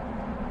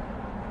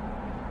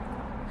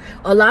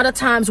 A lot of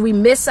times we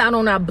miss out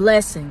on our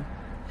blessing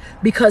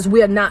because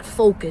we are not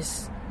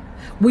focused.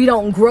 We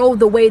don't grow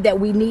the way that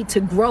we need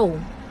to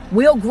grow.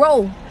 We'll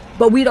grow,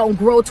 but we don't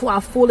grow to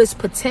our fullest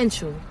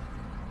potential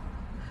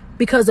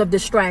because of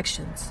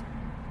distractions.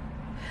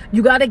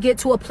 You got to get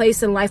to a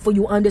place in life where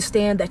you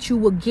understand that you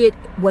will get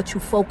what you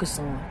focus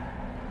on.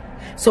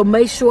 So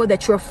make sure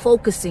that you're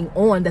focusing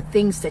on the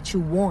things that you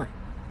want.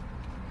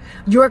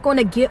 You're going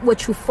to get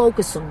what you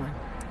focus on.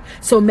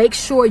 So make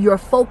sure you're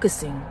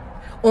focusing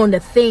on the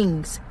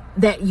things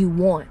that you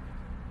want.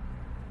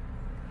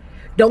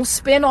 Don't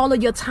spend all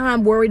of your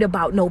time worried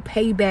about no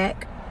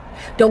payback.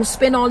 Don't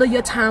spend all of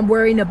your time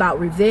worrying about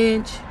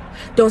revenge.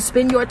 Don't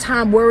spend your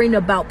time worrying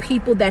about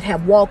people that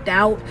have walked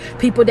out,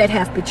 people that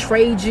have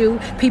betrayed you,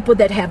 people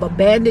that have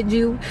abandoned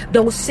you.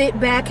 Don't sit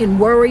back and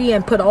worry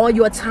and put all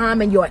your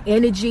time and your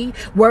energy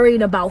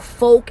worrying about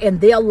folk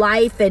and their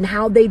life and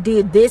how they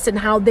did this and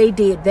how they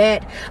did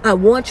that. I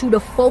want you to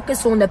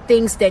focus on the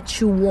things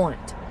that you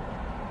want,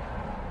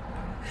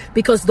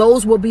 because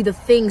those will be the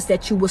things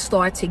that you will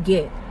start to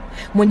get.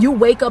 When you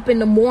wake up in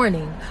the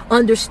morning,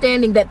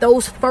 understanding that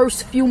those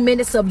first few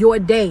minutes of your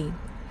day,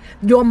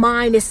 your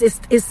mind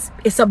is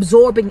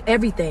absorbing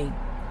everything.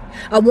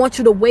 I want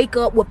you to wake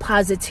up with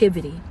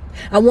positivity.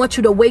 I want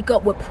you to wake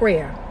up with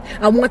prayer.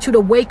 I want you to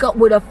wake up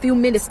with a few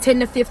minutes, 10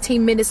 to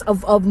 15 minutes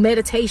of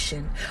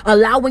meditation,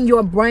 allowing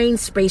your brain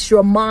space,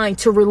 your mind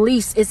to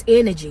release its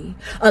energy,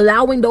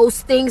 allowing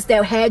those things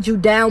that had you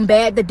down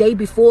bad the day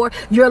before,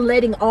 you're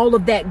letting all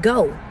of that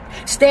go.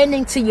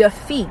 Standing to your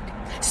feet,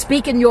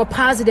 speaking your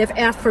positive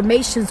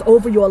affirmations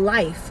over your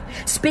life,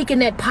 speaking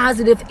that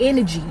positive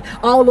energy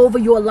all over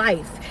your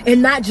life,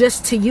 and not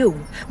just to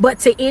you, but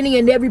to any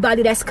and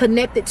everybody that's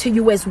connected to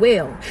you as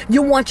well.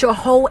 You want your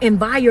whole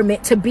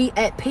environment to be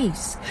at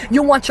peace.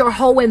 You want your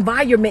whole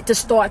environment to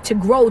start to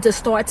grow, to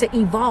start to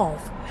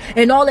evolve.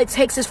 And all it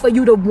takes is for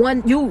you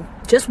to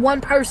just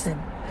one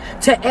person,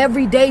 to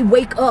every day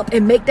wake up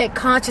and make that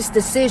conscious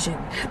decision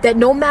that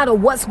no matter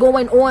what's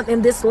going on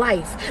in this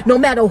life, no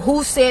matter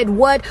who said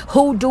what,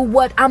 who do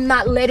what, I'm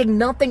not letting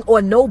nothing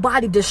or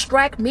nobody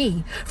distract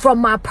me from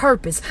my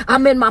purpose.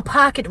 I'm in my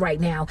pocket right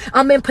now.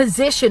 I'm in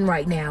position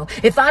right now.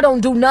 If I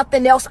don't do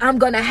nothing else, I'm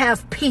going to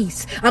have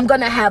peace. I'm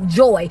going to have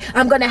joy.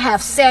 I'm going to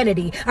have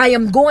sanity. I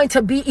am going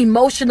to be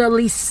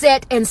emotionally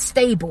set and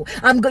stable.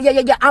 I'm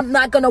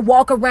not going to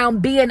walk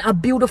around being a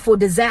beautiful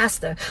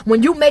disaster.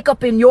 When you make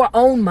up in your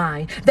own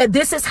mind that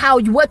this is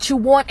what you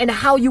want and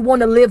how you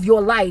want to live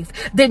your life,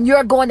 then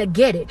you're going to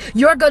get it.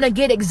 You're going to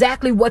get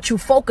exactly what you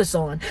focus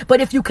on. But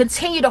if you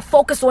continue to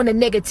focus on the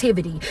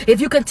negativity, if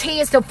you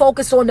continue to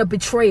focus on the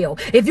betrayal,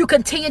 if you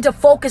continue to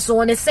focus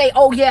on and say,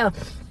 oh yeah,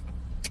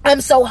 I'm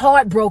so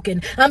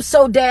heartbroken. I'm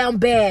so down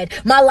bad.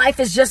 My life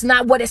is just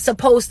not what it's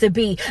supposed to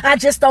be. I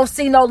just don't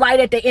see no light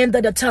at the end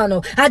of the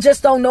tunnel. I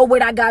just don't know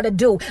what I got to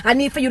do. I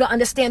need for you to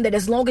understand that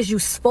as long as you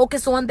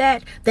focus on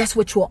that, that's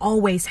what you'll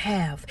always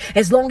have.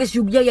 As long as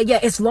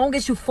as long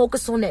as you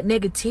focus on that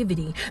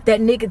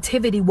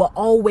negativity will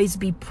always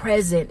be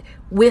present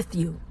with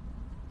you.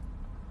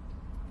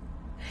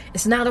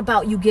 It's not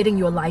about you getting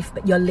your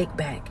lick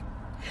back.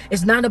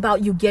 It's not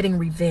about you getting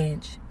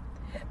revenge.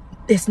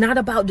 It's not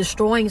about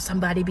destroying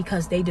somebody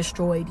because they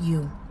destroyed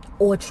you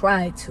or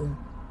tried to.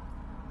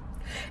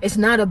 It's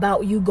not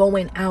about you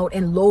going out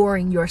and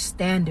lowering your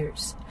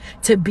standards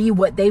to be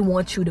what they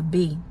want you to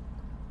be.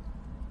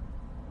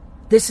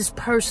 This is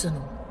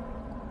personal.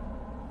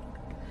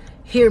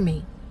 Hear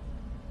me.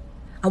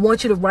 I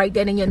want you to write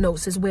that in your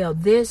notes as well.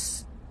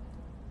 This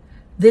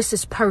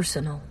is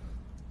personal.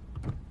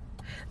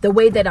 The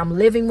way that I'm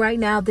living right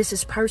now, this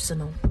is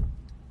personal.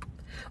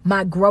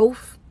 My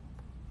growth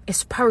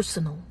is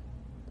personal.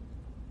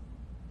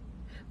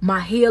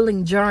 My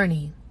healing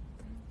journey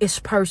is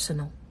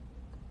personal.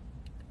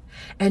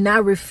 And I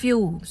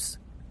refuse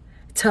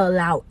to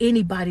allow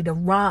anybody to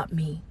rob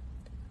me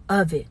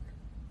of it.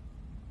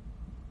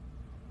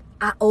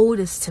 I owe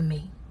this to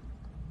me.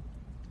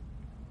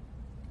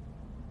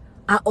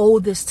 I owe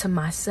this to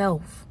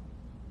myself.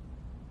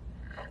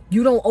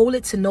 You don't owe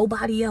it to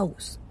nobody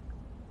else.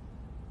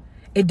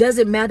 It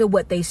doesn't matter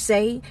what they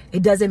say.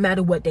 It doesn't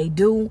matter what they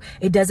do.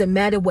 It doesn't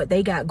matter what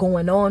they got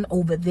going on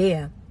over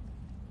there.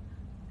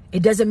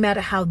 It doesn't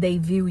matter how they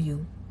view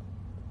you.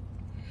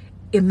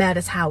 It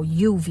matters how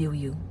you view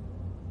you.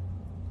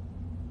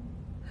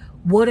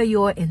 What are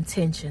your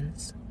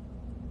intentions?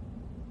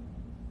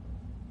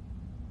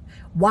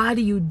 Why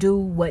do you do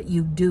what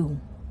you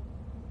do?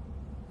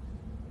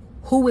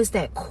 Who is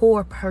that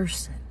core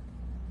person?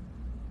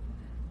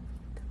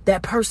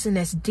 That person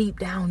that's deep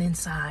down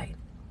inside.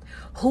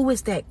 Who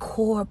is that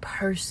core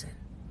person?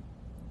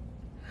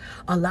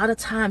 A lot of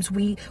times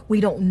we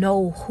don't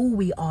know who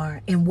we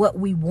are and what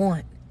we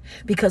want,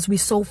 because we're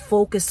so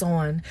focused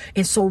on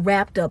and so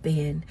wrapped up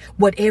in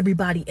what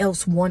everybody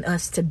else want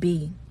us to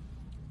be.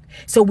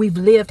 So we've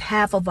lived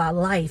half of our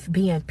life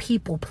being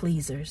people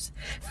pleasers,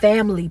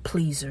 family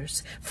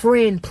pleasers,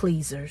 friend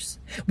pleasers.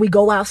 We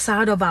go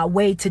outside of our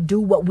way to do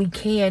what we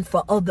can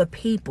for other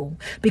people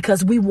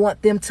because we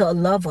want them to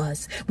love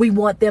us. We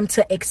want them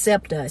to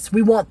accept us.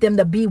 We want them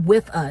to be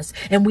with us.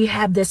 And we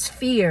have this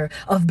fear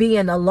of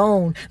being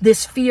alone,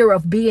 this fear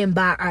of being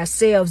by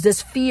ourselves,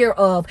 this fear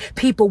of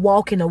people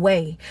walking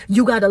away.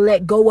 You got to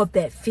let go of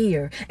that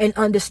fear and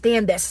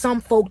understand that some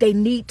folk, they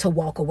need to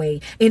walk away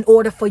in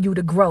order for you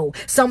to grow.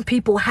 Some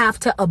people have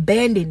to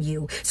abandon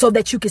you so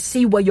that you can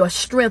see where your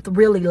strength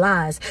really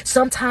lies.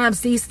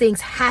 Sometimes these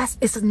things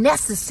it's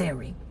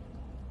necessary.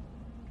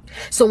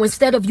 So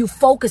instead of you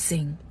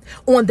focusing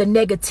on the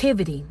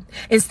negativity,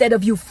 instead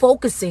of you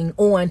focusing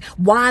on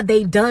why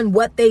they done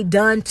what they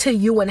done to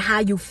you and how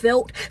you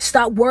felt,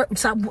 stop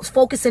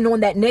focusing on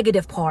that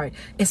negative part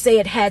and say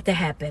it had to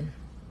happen.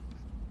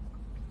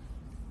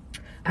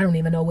 I don't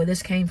even know where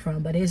this came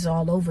from, but it's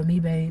all over me,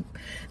 babe.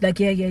 Like,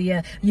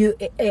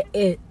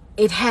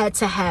 it had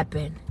to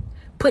happen.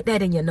 Put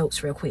that in your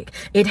notes real quick.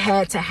 It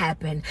had to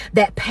happen.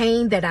 That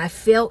pain that I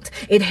felt,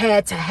 it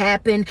had to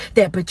happen.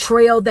 That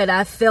betrayal that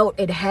I felt,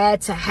 it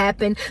had to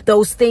happen.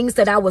 Those things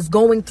that I was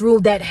going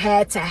through, that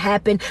had to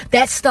happen.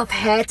 That stuff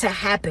had to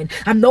happen.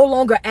 I'm no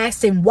longer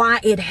asking why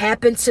it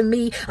happened to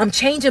me. I'm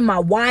changing my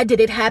why did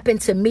it happen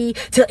to me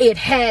to it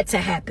had to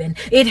happen.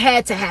 It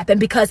had to happen,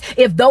 because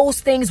if those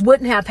things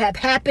wouldn't have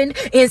happened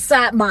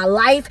inside my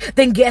life,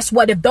 then guess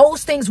what? If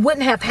those things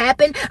wouldn't have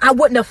happened, I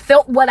wouldn't have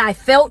felt what I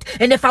felt.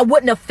 And if I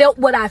wouldn't have felt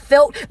what what I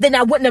felt, then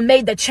I wouldn't have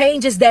made the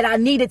changes that I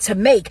needed to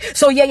make.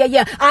 So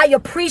yeah. I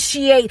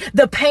appreciate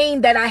the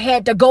pain that I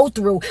had to go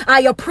through.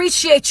 I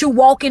appreciate you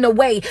walking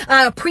away.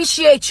 I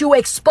appreciate you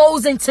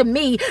exposing to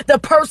me the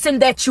person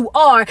that you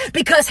are,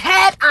 because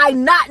had I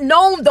not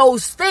known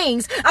those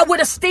things, I would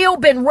have still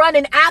been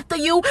running after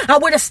you. I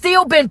would have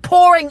still been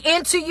pouring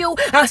into you.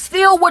 I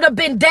still would have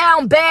been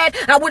down bad.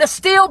 I would have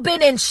still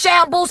been in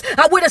shambles.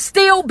 I would have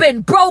still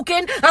been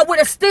broken. I would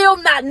have still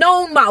not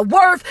known my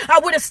worth. I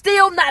would have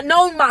still not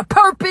known my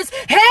purpose.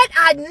 Had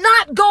I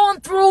not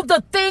gone through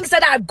the things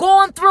that I've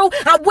gone through,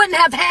 I wouldn't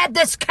have had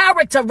this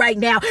character right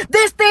now.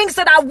 These things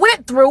that I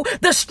went through,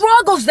 the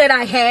struggles that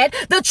I had,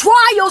 the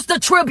trials, the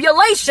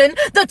tribulation,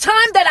 the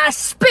time that I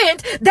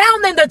spent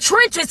down in the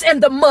trenches in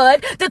the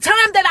mud, the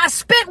time that I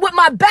spent with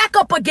my back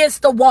up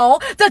against the wall,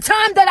 the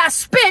time that I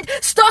spent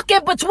stuck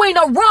in between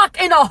a rock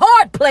and a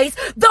hard place,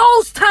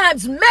 those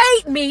times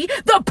made me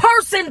the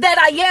person that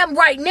I am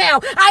right now.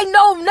 I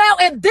know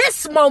now in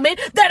this moment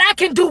that I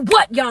can do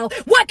what, y'all?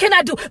 What can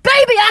I do?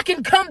 Baby, I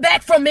can come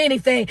back from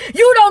anything.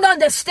 You don't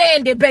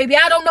understand it, baby.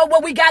 I don't know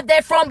where we got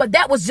that from, but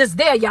that was just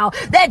there, y'all.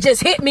 That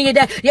just hit me.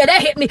 That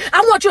hit me.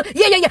 I want you,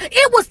 yeah.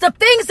 It was the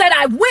things that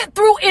I went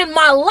through in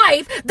my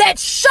life that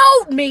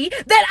showed me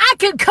that I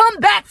can come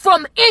back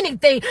from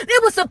anything.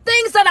 It was the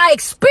things that I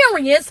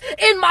experienced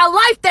in my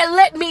life that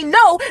let me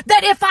know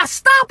that if I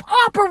stop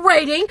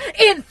operating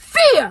in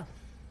fear,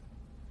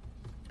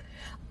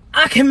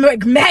 I can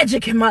make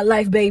magic in my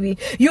life, baby.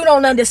 You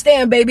don't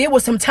understand, baby. It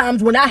was some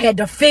times when I had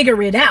to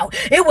figure it out.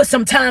 It was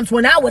some times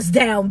when I was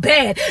down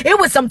bad. It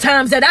was some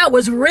times that I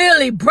was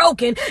really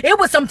broken. It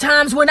was some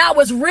times when I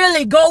was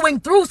really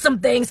going through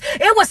some things.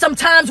 It was some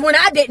times when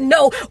I didn't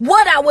know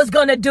what I was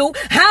going to do,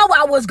 how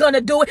I was going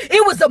to do it.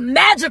 It was a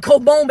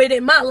magical moment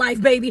in my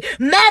life, baby.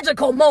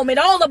 Magical moment.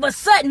 All of a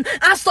sudden,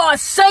 I started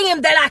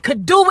saying that I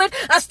could do it.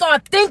 I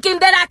started thinking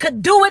that I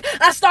could do it.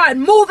 I started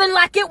moving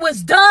like it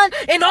was done.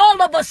 And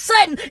all of a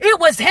sudden, it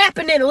was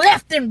happening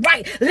left and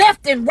right.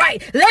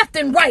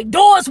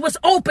 Doors was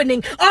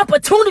opening.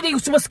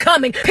 Opportunities was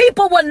coming.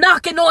 People were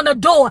knocking on the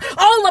door.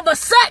 All of a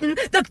sudden,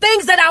 the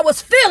things that I was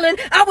feeling,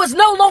 I was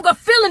no longer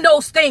feeling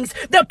those things.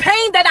 The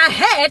pain that I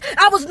had,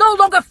 I was no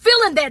longer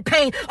feeling that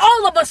pain.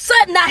 All of a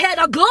sudden, I had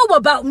a glow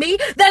about me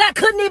that I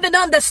couldn't even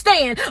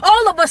understand.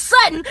 All of a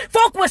sudden,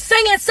 folk were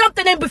saying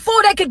something, and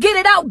before they could get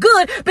it out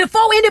good,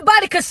 before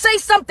anybody could say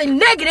something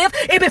negative,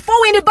 and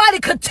before anybody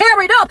could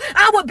tear it up,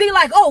 I would be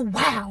like, oh,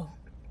 wow.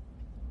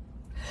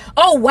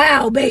 Oh,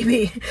 wow,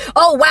 baby.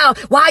 Oh, wow.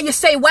 Why you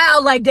say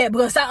wow like that?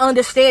 Because I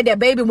understand that,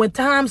 baby, when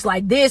times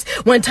like this,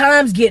 when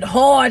times get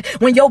hard,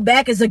 when your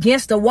back is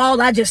against the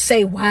wall, I just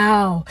say,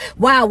 wow.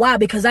 Why?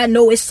 Because I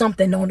know it's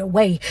something on the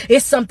way.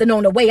 It's something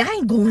on the way. I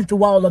ain't going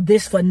through all of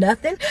this for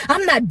nothing.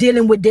 I'm not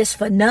dealing with this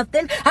for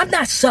nothing. I'm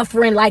not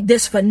suffering like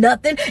this for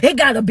nothing. It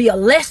got to be a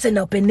lesson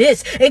up in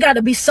this. It got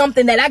to be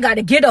something that I got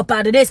to get up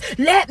out of this.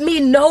 Let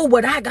me know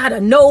what I got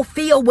to know,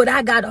 feel what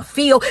I got to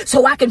feel,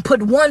 so I can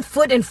put one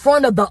foot in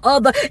front of the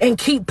other and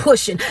keep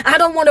pushing. I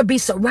don't want to be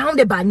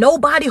surrounded by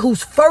nobody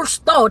whose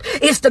first thought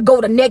is to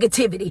go to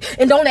negativity.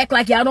 And don't act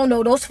like y'all don't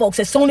know those folks.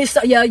 As soon as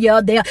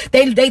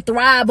they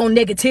thrive on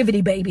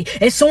negativity, baby.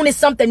 As soon as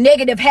something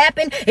negative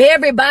happen,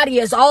 everybody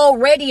is all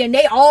ready and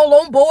they all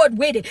on board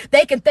with it.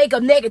 They can think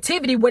of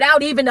negativity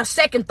without even a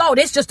second thought.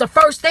 It's just the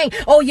first thing.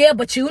 Oh yeah,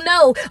 but you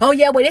know. Oh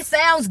yeah, well it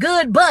sounds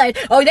good, but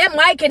oh that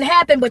might can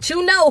happen, but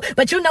you know,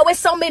 it's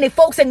so many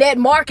folks in that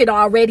market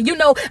already. You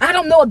know, I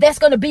don't know if that's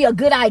going to be a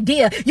good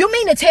idea. You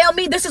mean to tell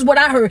me, this is what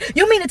I heard.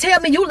 You mean to tell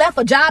me you left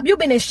a job you've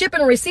been in shipping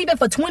and receiving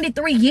for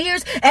 23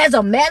 years as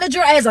a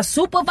manager, as a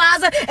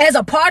supervisor, as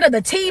a part of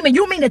the team, and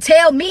you mean to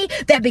tell me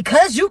that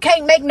because you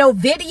can't make no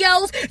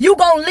videos, you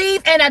gonna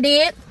leave? And I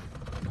did.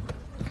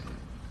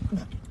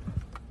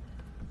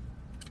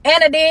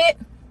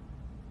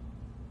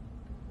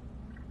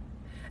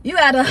 You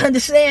gotta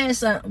understand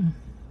something.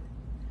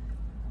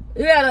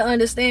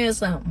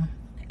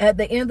 At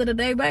the end of the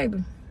day,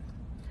 baby,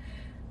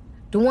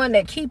 the one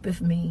that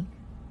keepeth me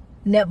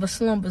never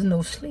slumbers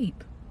no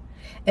sleep.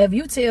 If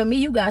you tell me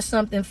you got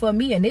something for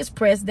me and it's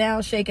pressed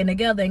down, shaking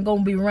together, and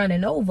gonna be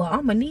running over,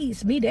 I'ma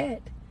needs me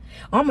that.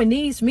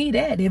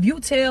 If you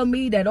tell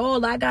me that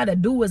all I gotta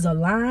do is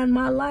align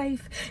my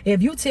life,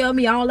 if you tell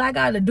me all I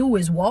gotta do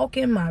is walk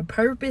in my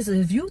purpose,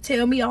 if you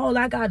tell me all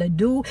I gotta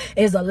do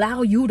is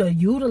allow you to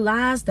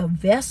utilize the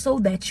vessel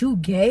that you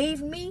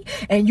gave me,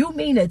 and you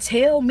mean to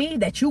tell me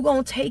that you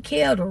gonna take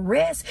care of the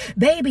rest,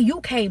 baby,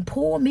 you can't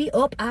pull me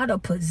up out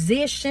of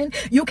position.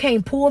 You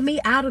can't pull me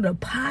out of the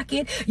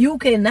pocket. You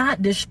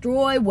cannot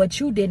destroy what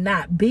you did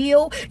not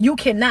build. You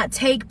cannot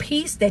take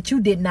peace that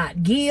you did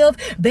not give.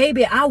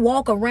 Baby, I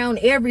walk around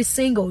every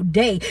single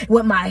day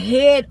with my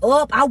head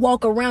up. I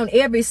walk around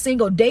every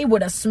single day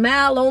with a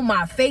smile on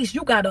my face.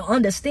 You got to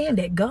understand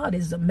that God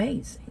is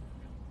amazing.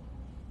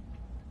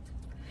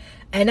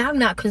 And I'm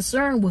not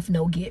concerned with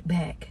no get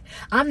back.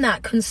 I'm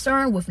not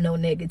concerned with no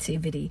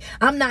negativity.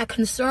 I'm not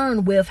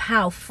concerned with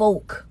how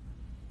folk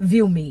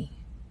view me.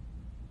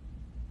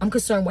 I'm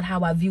concerned with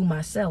how I view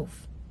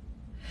myself.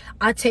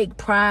 I take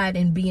pride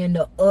in being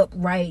the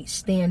upright,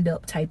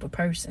 stand-up type of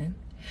person.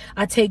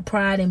 I take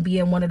pride in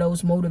being one of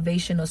those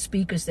motivational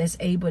speakers that's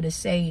able to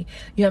say,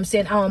 you know what I'm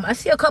saying? I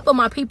see a couple of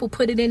my people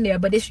put it in there,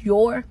 but it's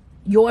your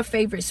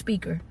favorite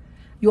speaker.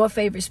 Your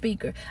favorite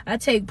speaker. I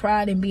take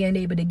pride in being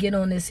able to get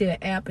on this here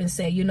app and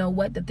say, you know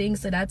what? The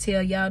things that I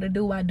tell y'all to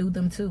do, I do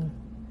them too.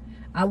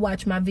 I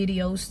watch my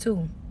videos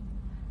too.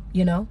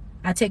 You know,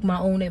 I take my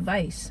own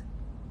advice.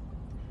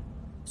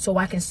 So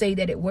I can say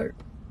that it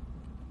worked.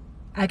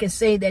 I can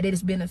say that it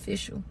is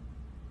beneficial.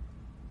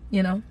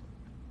 You know,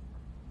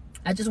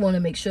 I just want to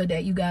make sure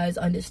that you guys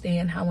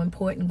understand how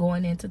important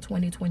going into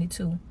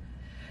 2022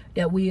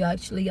 that we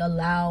actually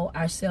allow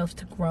ourselves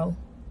to grow.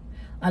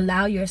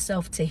 Allow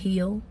yourself to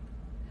heal.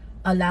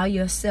 Allow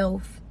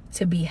yourself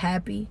to be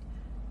happy.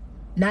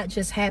 Not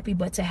just happy,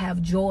 but to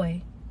have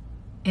joy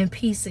and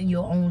peace in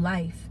your own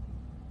life.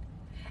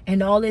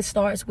 And all it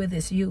starts with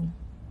is you.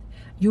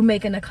 You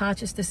making a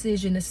conscious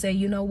decision to say,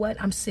 you know what?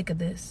 I'm sick of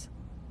this.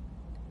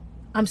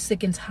 I'm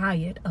sick and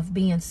tired of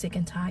being sick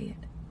and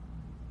tired.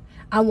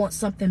 I want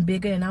something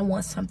bigger and I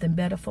want something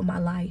better for my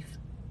life.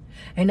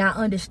 And I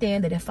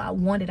understand that if I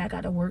want it, I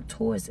got to work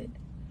towards it.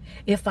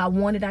 If I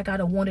want it, I got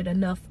to want it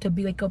enough to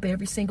wake up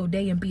every single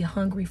day and be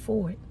hungry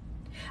for it.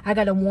 I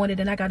got to want it,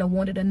 and I got to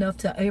want it enough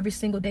to every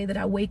single day that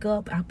I wake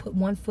up, I put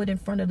one foot in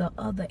front of the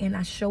other and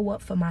I show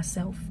up for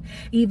myself.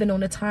 Even on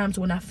the times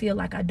when I feel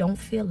like I don't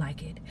feel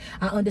like it.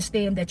 I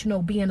understand that, you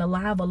know, being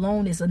alive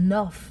alone is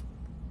enough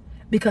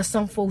because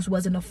some folks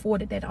wasn't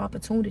afforded that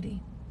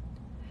opportunity.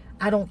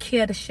 I don't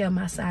care to share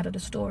my side of the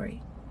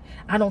story.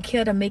 I don't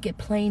care to make it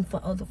plain for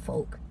other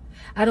folk.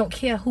 I don't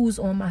care who's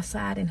on my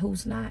side and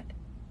who's not.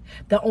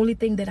 The only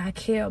thing that I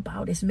care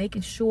about is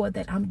making sure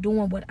that I'm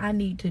doing what I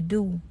need to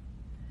do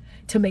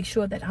to make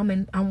sure that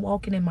I'm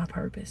walking in my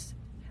purpose,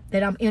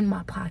 that I'm in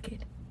my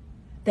pocket,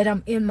 that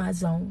I'm in my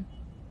zone,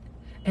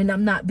 and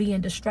I'm not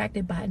being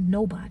distracted by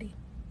nobody.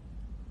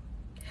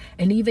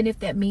 And even if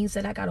that means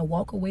that I got to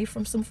walk away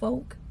from some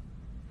folk,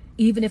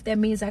 even if that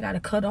means I got to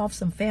cut off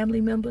some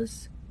family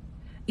members,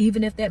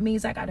 even if that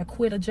means I got to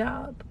quit a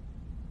job,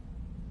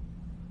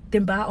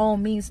 then by all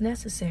means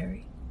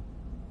necessary.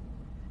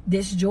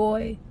 This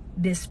joy,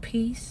 this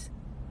peace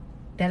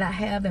that I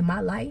have in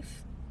my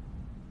life,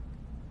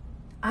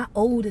 I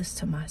owe this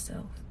to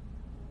myself.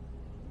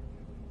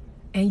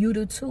 And you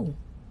do too.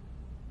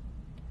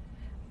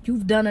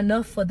 You've done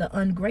enough for the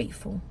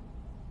ungrateful.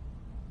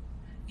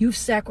 You've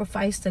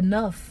sacrificed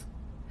enough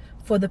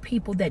for the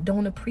people that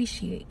don't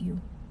appreciate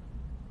you.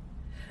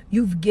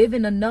 You've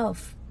given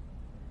enough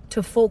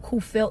to folk who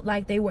felt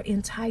like they were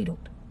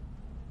entitled.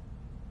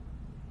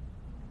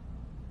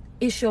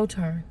 It's your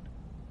turn.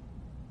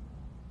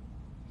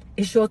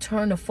 It's your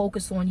turn to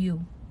focus on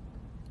you.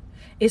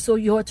 It's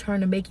your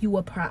turn to make you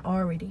a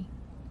priority.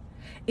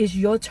 It's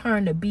your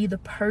turn to be the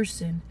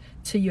person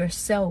to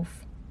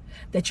yourself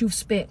that you've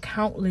spent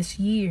countless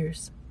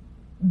years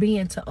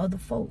being to other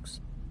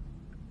folks.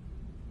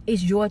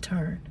 It's your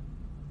turn.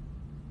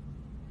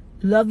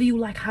 Love you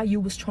like how you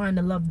was trying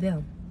to love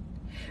them.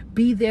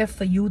 Be there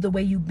for you the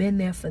way you've been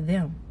there for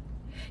them.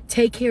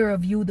 Take care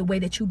of you the way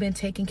that you've been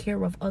taking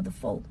care of other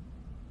folk.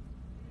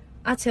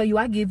 I tell you,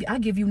 I give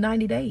you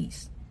 90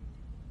 days.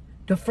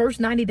 The first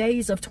 90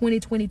 days of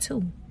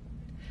 2022,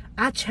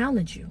 I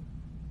challenge you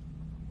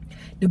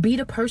to be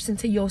the person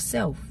to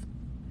yourself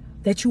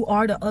that you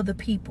are to other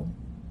people.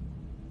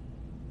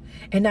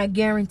 And I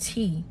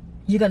guarantee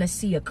you're going to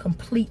see a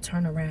complete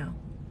turnaround.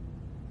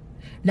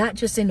 Not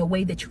just in the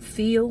way that you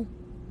feel,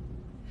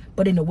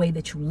 but in the way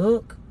that you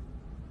look,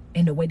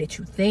 in the way that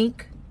you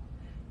think,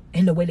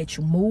 in the way that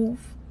you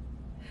move.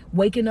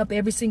 Waking up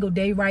every single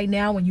day right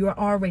now when you're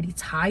already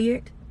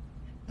tired,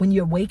 when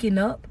you're waking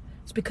up,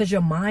 it's because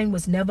your mind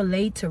was never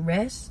laid to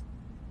rest.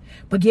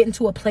 But getting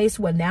to a place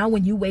where now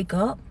when you wake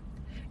up,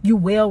 you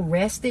well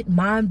rested,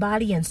 mind,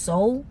 body, and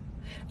soul.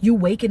 You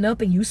waking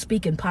up and you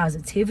speaking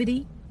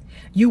positivity.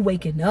 You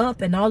waking up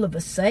and all of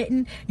a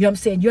sudden, you know what I'm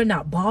saying, you're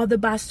not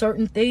bothered by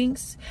certain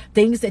things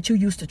that you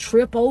used to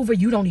trip over,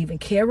 you don't even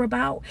care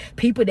about.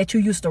 People that you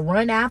used to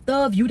run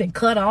after, you done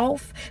cut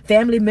off.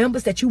 Family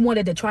members that you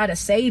wanted to try to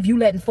save, you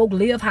letting folk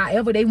live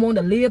however they want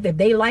to live. If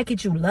they like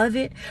it, you love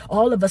it.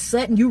 All of a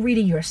sudden, you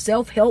reading your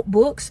self-help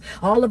books.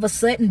 All of a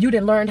sudden, you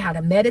done learned how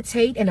to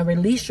meditate and to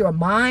release your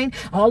mind.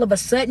 All of a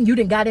sudden, you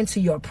done got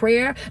into your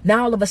prayer.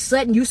 Now, all of a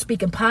sudden, you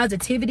speaking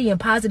positivity and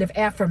positive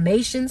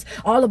affirmations.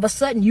 All of a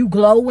sudden, you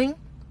glowing.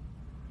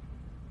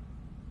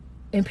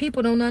 And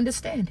people don't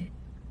understand it.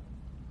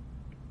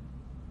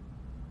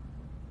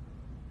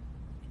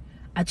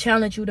 I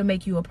challenge you to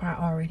make you a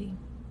priority.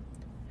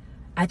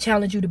 I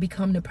challenge you to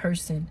become the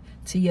person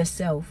to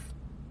yourself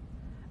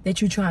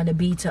that you're trying to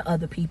be to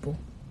other people.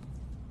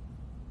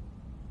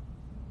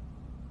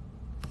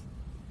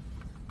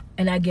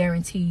 And I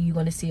guarantee you're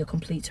going to see a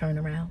complete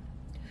turnaround.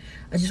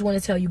 I just want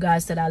to tell you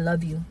guys that I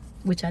love you,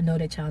 which I know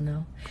that y'all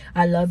know.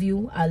 I love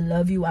you. I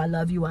love you. I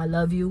love you. I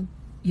love you.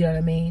 You know what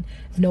I mean?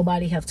 If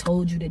nobody have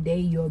told you today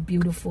you're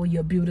beautiful,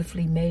 you're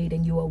beautifully made,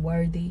 and you are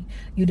worthy.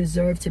 You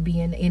deserve to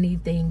be in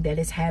anything that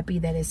is happy,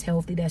 that is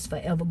healthy, that's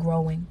forever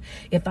growing.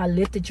 If I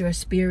lifted your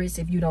spirits,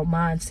 if you don't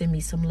mind, send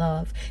me some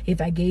love. If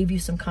I gave you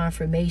some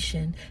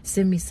confirmation,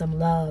 send me some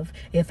love.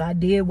 If I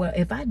did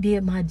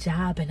my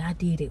job and I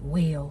did it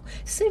well,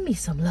 send me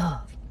some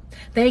love.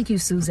 Thank you,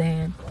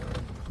 Suzanne.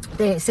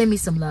 Send me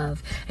some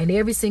love. And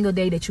every single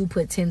day that you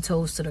put 10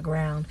 toes to the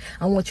ground,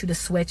 I want you to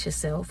sweat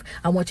yourself.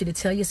 I want you to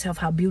tell yourself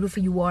how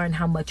beautiful you are and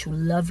how much you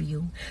love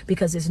you,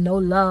 because there's no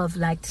love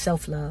like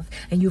self-love.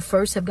 And you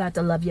first have got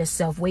to love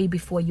yourself way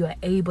before you are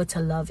able to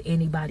love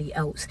anybody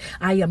else.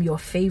 I am your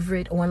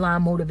favorite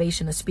online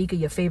motivational speaker,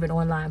 your favorite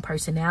online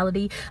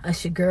personality.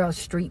 It's your girl,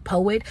 Street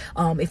Poet.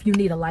 If you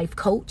need a life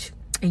coach,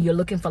 and you're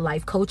looking for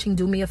life coaching,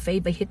 do me a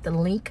favor, hit the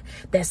link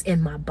that's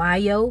in my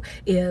bio.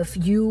 If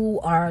you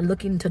are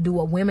looking to do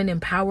a women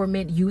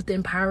empowerment, youth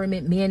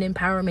empowerment, men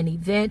empowerment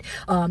event,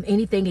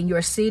 anything in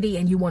your city,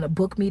 and you want to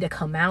book me to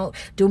come out,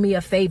 do me a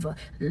favor,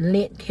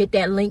 hit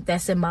that link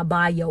that's in my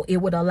bio.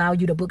 It would allow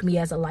you to book me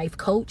as a life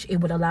coach.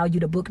 It would allow you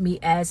to book me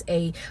as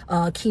a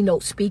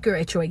keynote speaker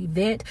at your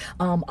event.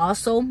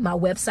 Also, my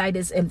website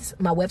is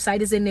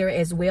in there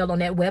as well. On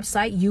that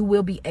website, you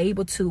will be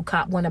able to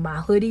cop one of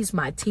my hoodies,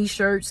 my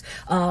t-shirts,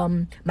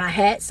 my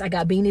hats. I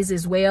got beanies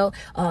as well.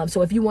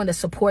 So if you want to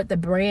support the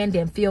brand,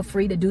 then feel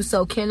free to do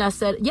so.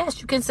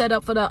 Yes, you can set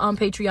up for the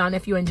Patreon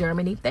if you're in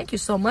Germany. Thank you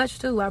so much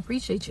too. I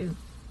appreciate you.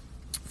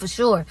 For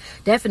sure,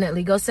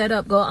 definitely go set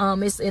up.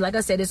 It's like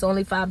I said, it's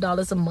only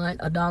 $5 a month,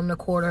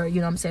 $1.25. You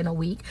know what I'm saying, a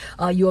week.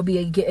 You'll be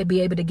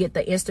able to get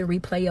the instant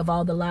replay of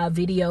all the live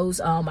videos.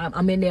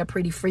 I'm in there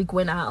pretty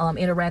frequent. I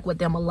interact with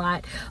them a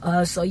lot.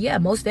 So yeah,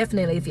 most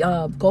definitely, if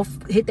go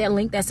hit that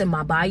link that's in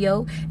my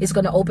bio, it's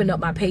gonna open up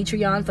my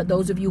Patreon for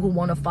those of you who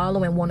want to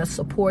follow and want to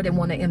support and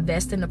want to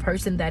invest in the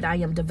person that I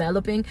am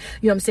developing.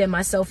 You know what I'm saying,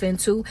 myself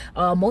into.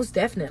 Most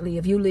definitely,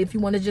 if you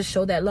want to just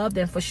show that love,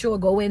 then for sure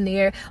go in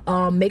there.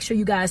 Make sure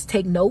you guys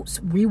take notes,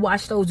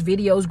 rewatch those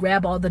videos,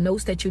 grab all the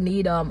notes that you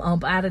need out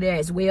of there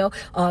as well.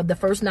 The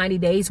first 90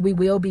 days we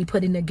will be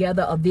putting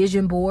together a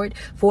vision board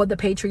for the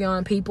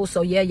Patreon people.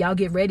 So yeah, y'all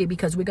get ready,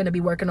 because we're going to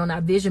be working on our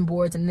vision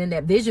boards, and then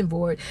that vision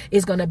board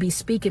is going to be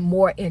speaking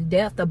more in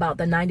depth about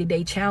the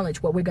 90-day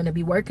challenge, what we're going to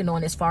be working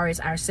on as far as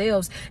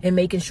ourselves, and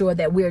making sure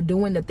that we're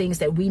doing the things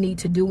that we need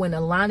to do and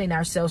aligning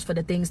ourselves for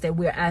the things that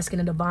we're asking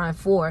the divine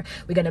for.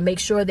 We're going to make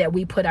sure that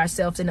we put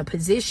ourselves in a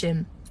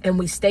position and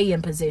we stay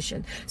in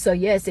position. So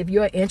yes, if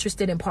you're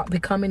interested in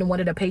becoming one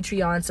of the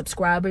Patreon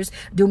subscribers,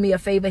 do me a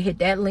favor, hit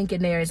that link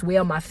in there as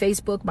well. My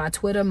Facebook, my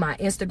Twitter, my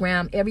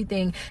Instagram,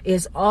 everything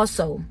is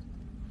also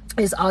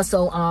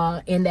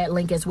in that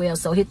link as well.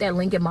 So hit that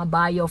link in my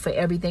bio for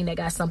everything that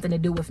got something to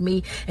do with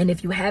me. And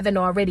if you haven't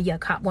already, you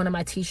cop one of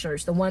my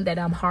t-shirts. The one that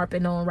I'm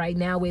harping on right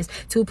now is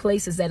 2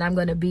 places that I'm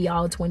going to be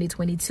all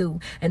 2022,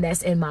 and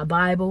that's in my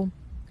Bible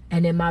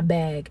and in my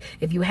bag.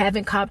 If you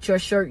haven't copped your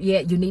shirt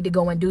yet, you need to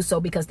go and do so,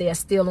 because they are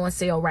still on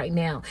sale right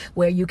now,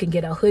 where you can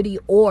get a hoodie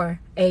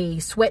or a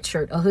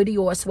sweatshirt, a hoodie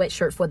or a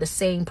sweatshirt for the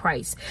same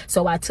price.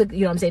 So I took, you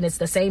know what I'm saying, it's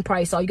the same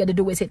price. All you got to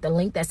do is hit the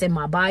link that's in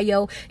my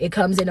bio. It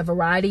comes in a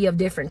variety of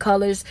different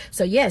colors.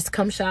 So yes,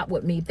 come shop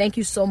with me. Thank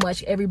you so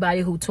much,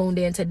 everybody who tuned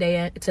in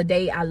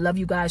today. I love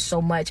you guys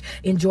so much.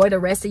 Enjoy the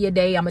rest of your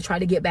day. I'm gonna try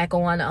to get back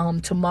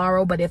on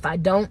tomorrow, but if I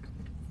don't,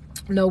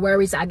 no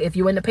worries. If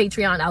you're in the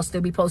Patreon, I'll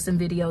still be posting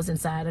videos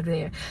inside of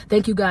there.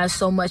 Thank you guys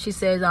so much. She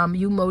says,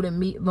 you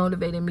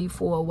motivated me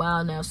for a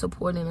while now,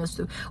 supporting us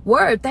too.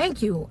 Word,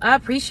 thank you. I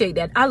appreciate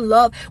that. I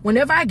love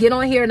whenever I get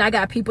on here and I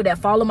got people that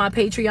follow my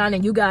Patreon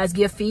and you guys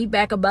give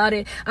feedback about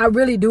it. I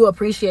really do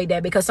appreciate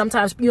that, because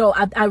sometimes, you know,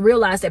 I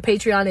realize that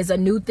Patreon is a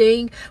new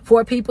thing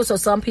for people. So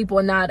some people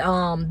are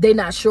not, they're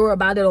not sure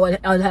about it or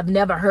have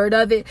never heard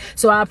of it.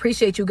 So I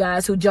appreciate you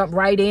guys who jumped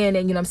right in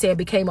and, you know what I'm saying,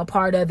 became a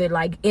part of it,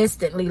 like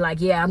instantly,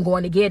 like, yeah, I'm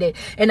going to get it.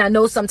 And I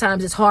know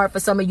sometimes it's hard for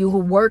some of you who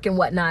work and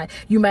whatnot.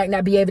 You might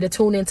not be able to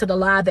tune into the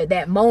live at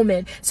that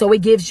moment. So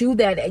it gives you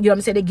that, you know what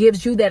I'm saying, it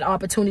gives you that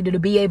opportunity to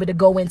be able to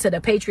go into the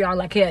Patreon.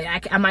 Like, hey,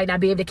 I might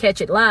not be able to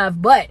catch it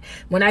live, but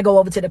when I go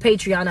over to the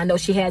Patreon, I know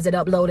she has it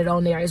uploaded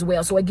on there as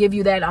well. So it gives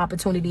you that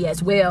opportunity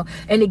as well.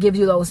 And it gives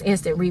you those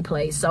instant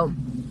replays. So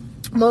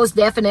most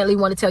definitely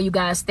want to tell you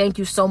guys, thank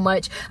you so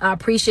much. I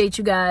appreciate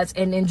you guys,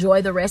 and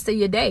enjoy the rest of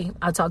your day.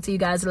 I'll talk to you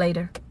guys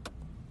later.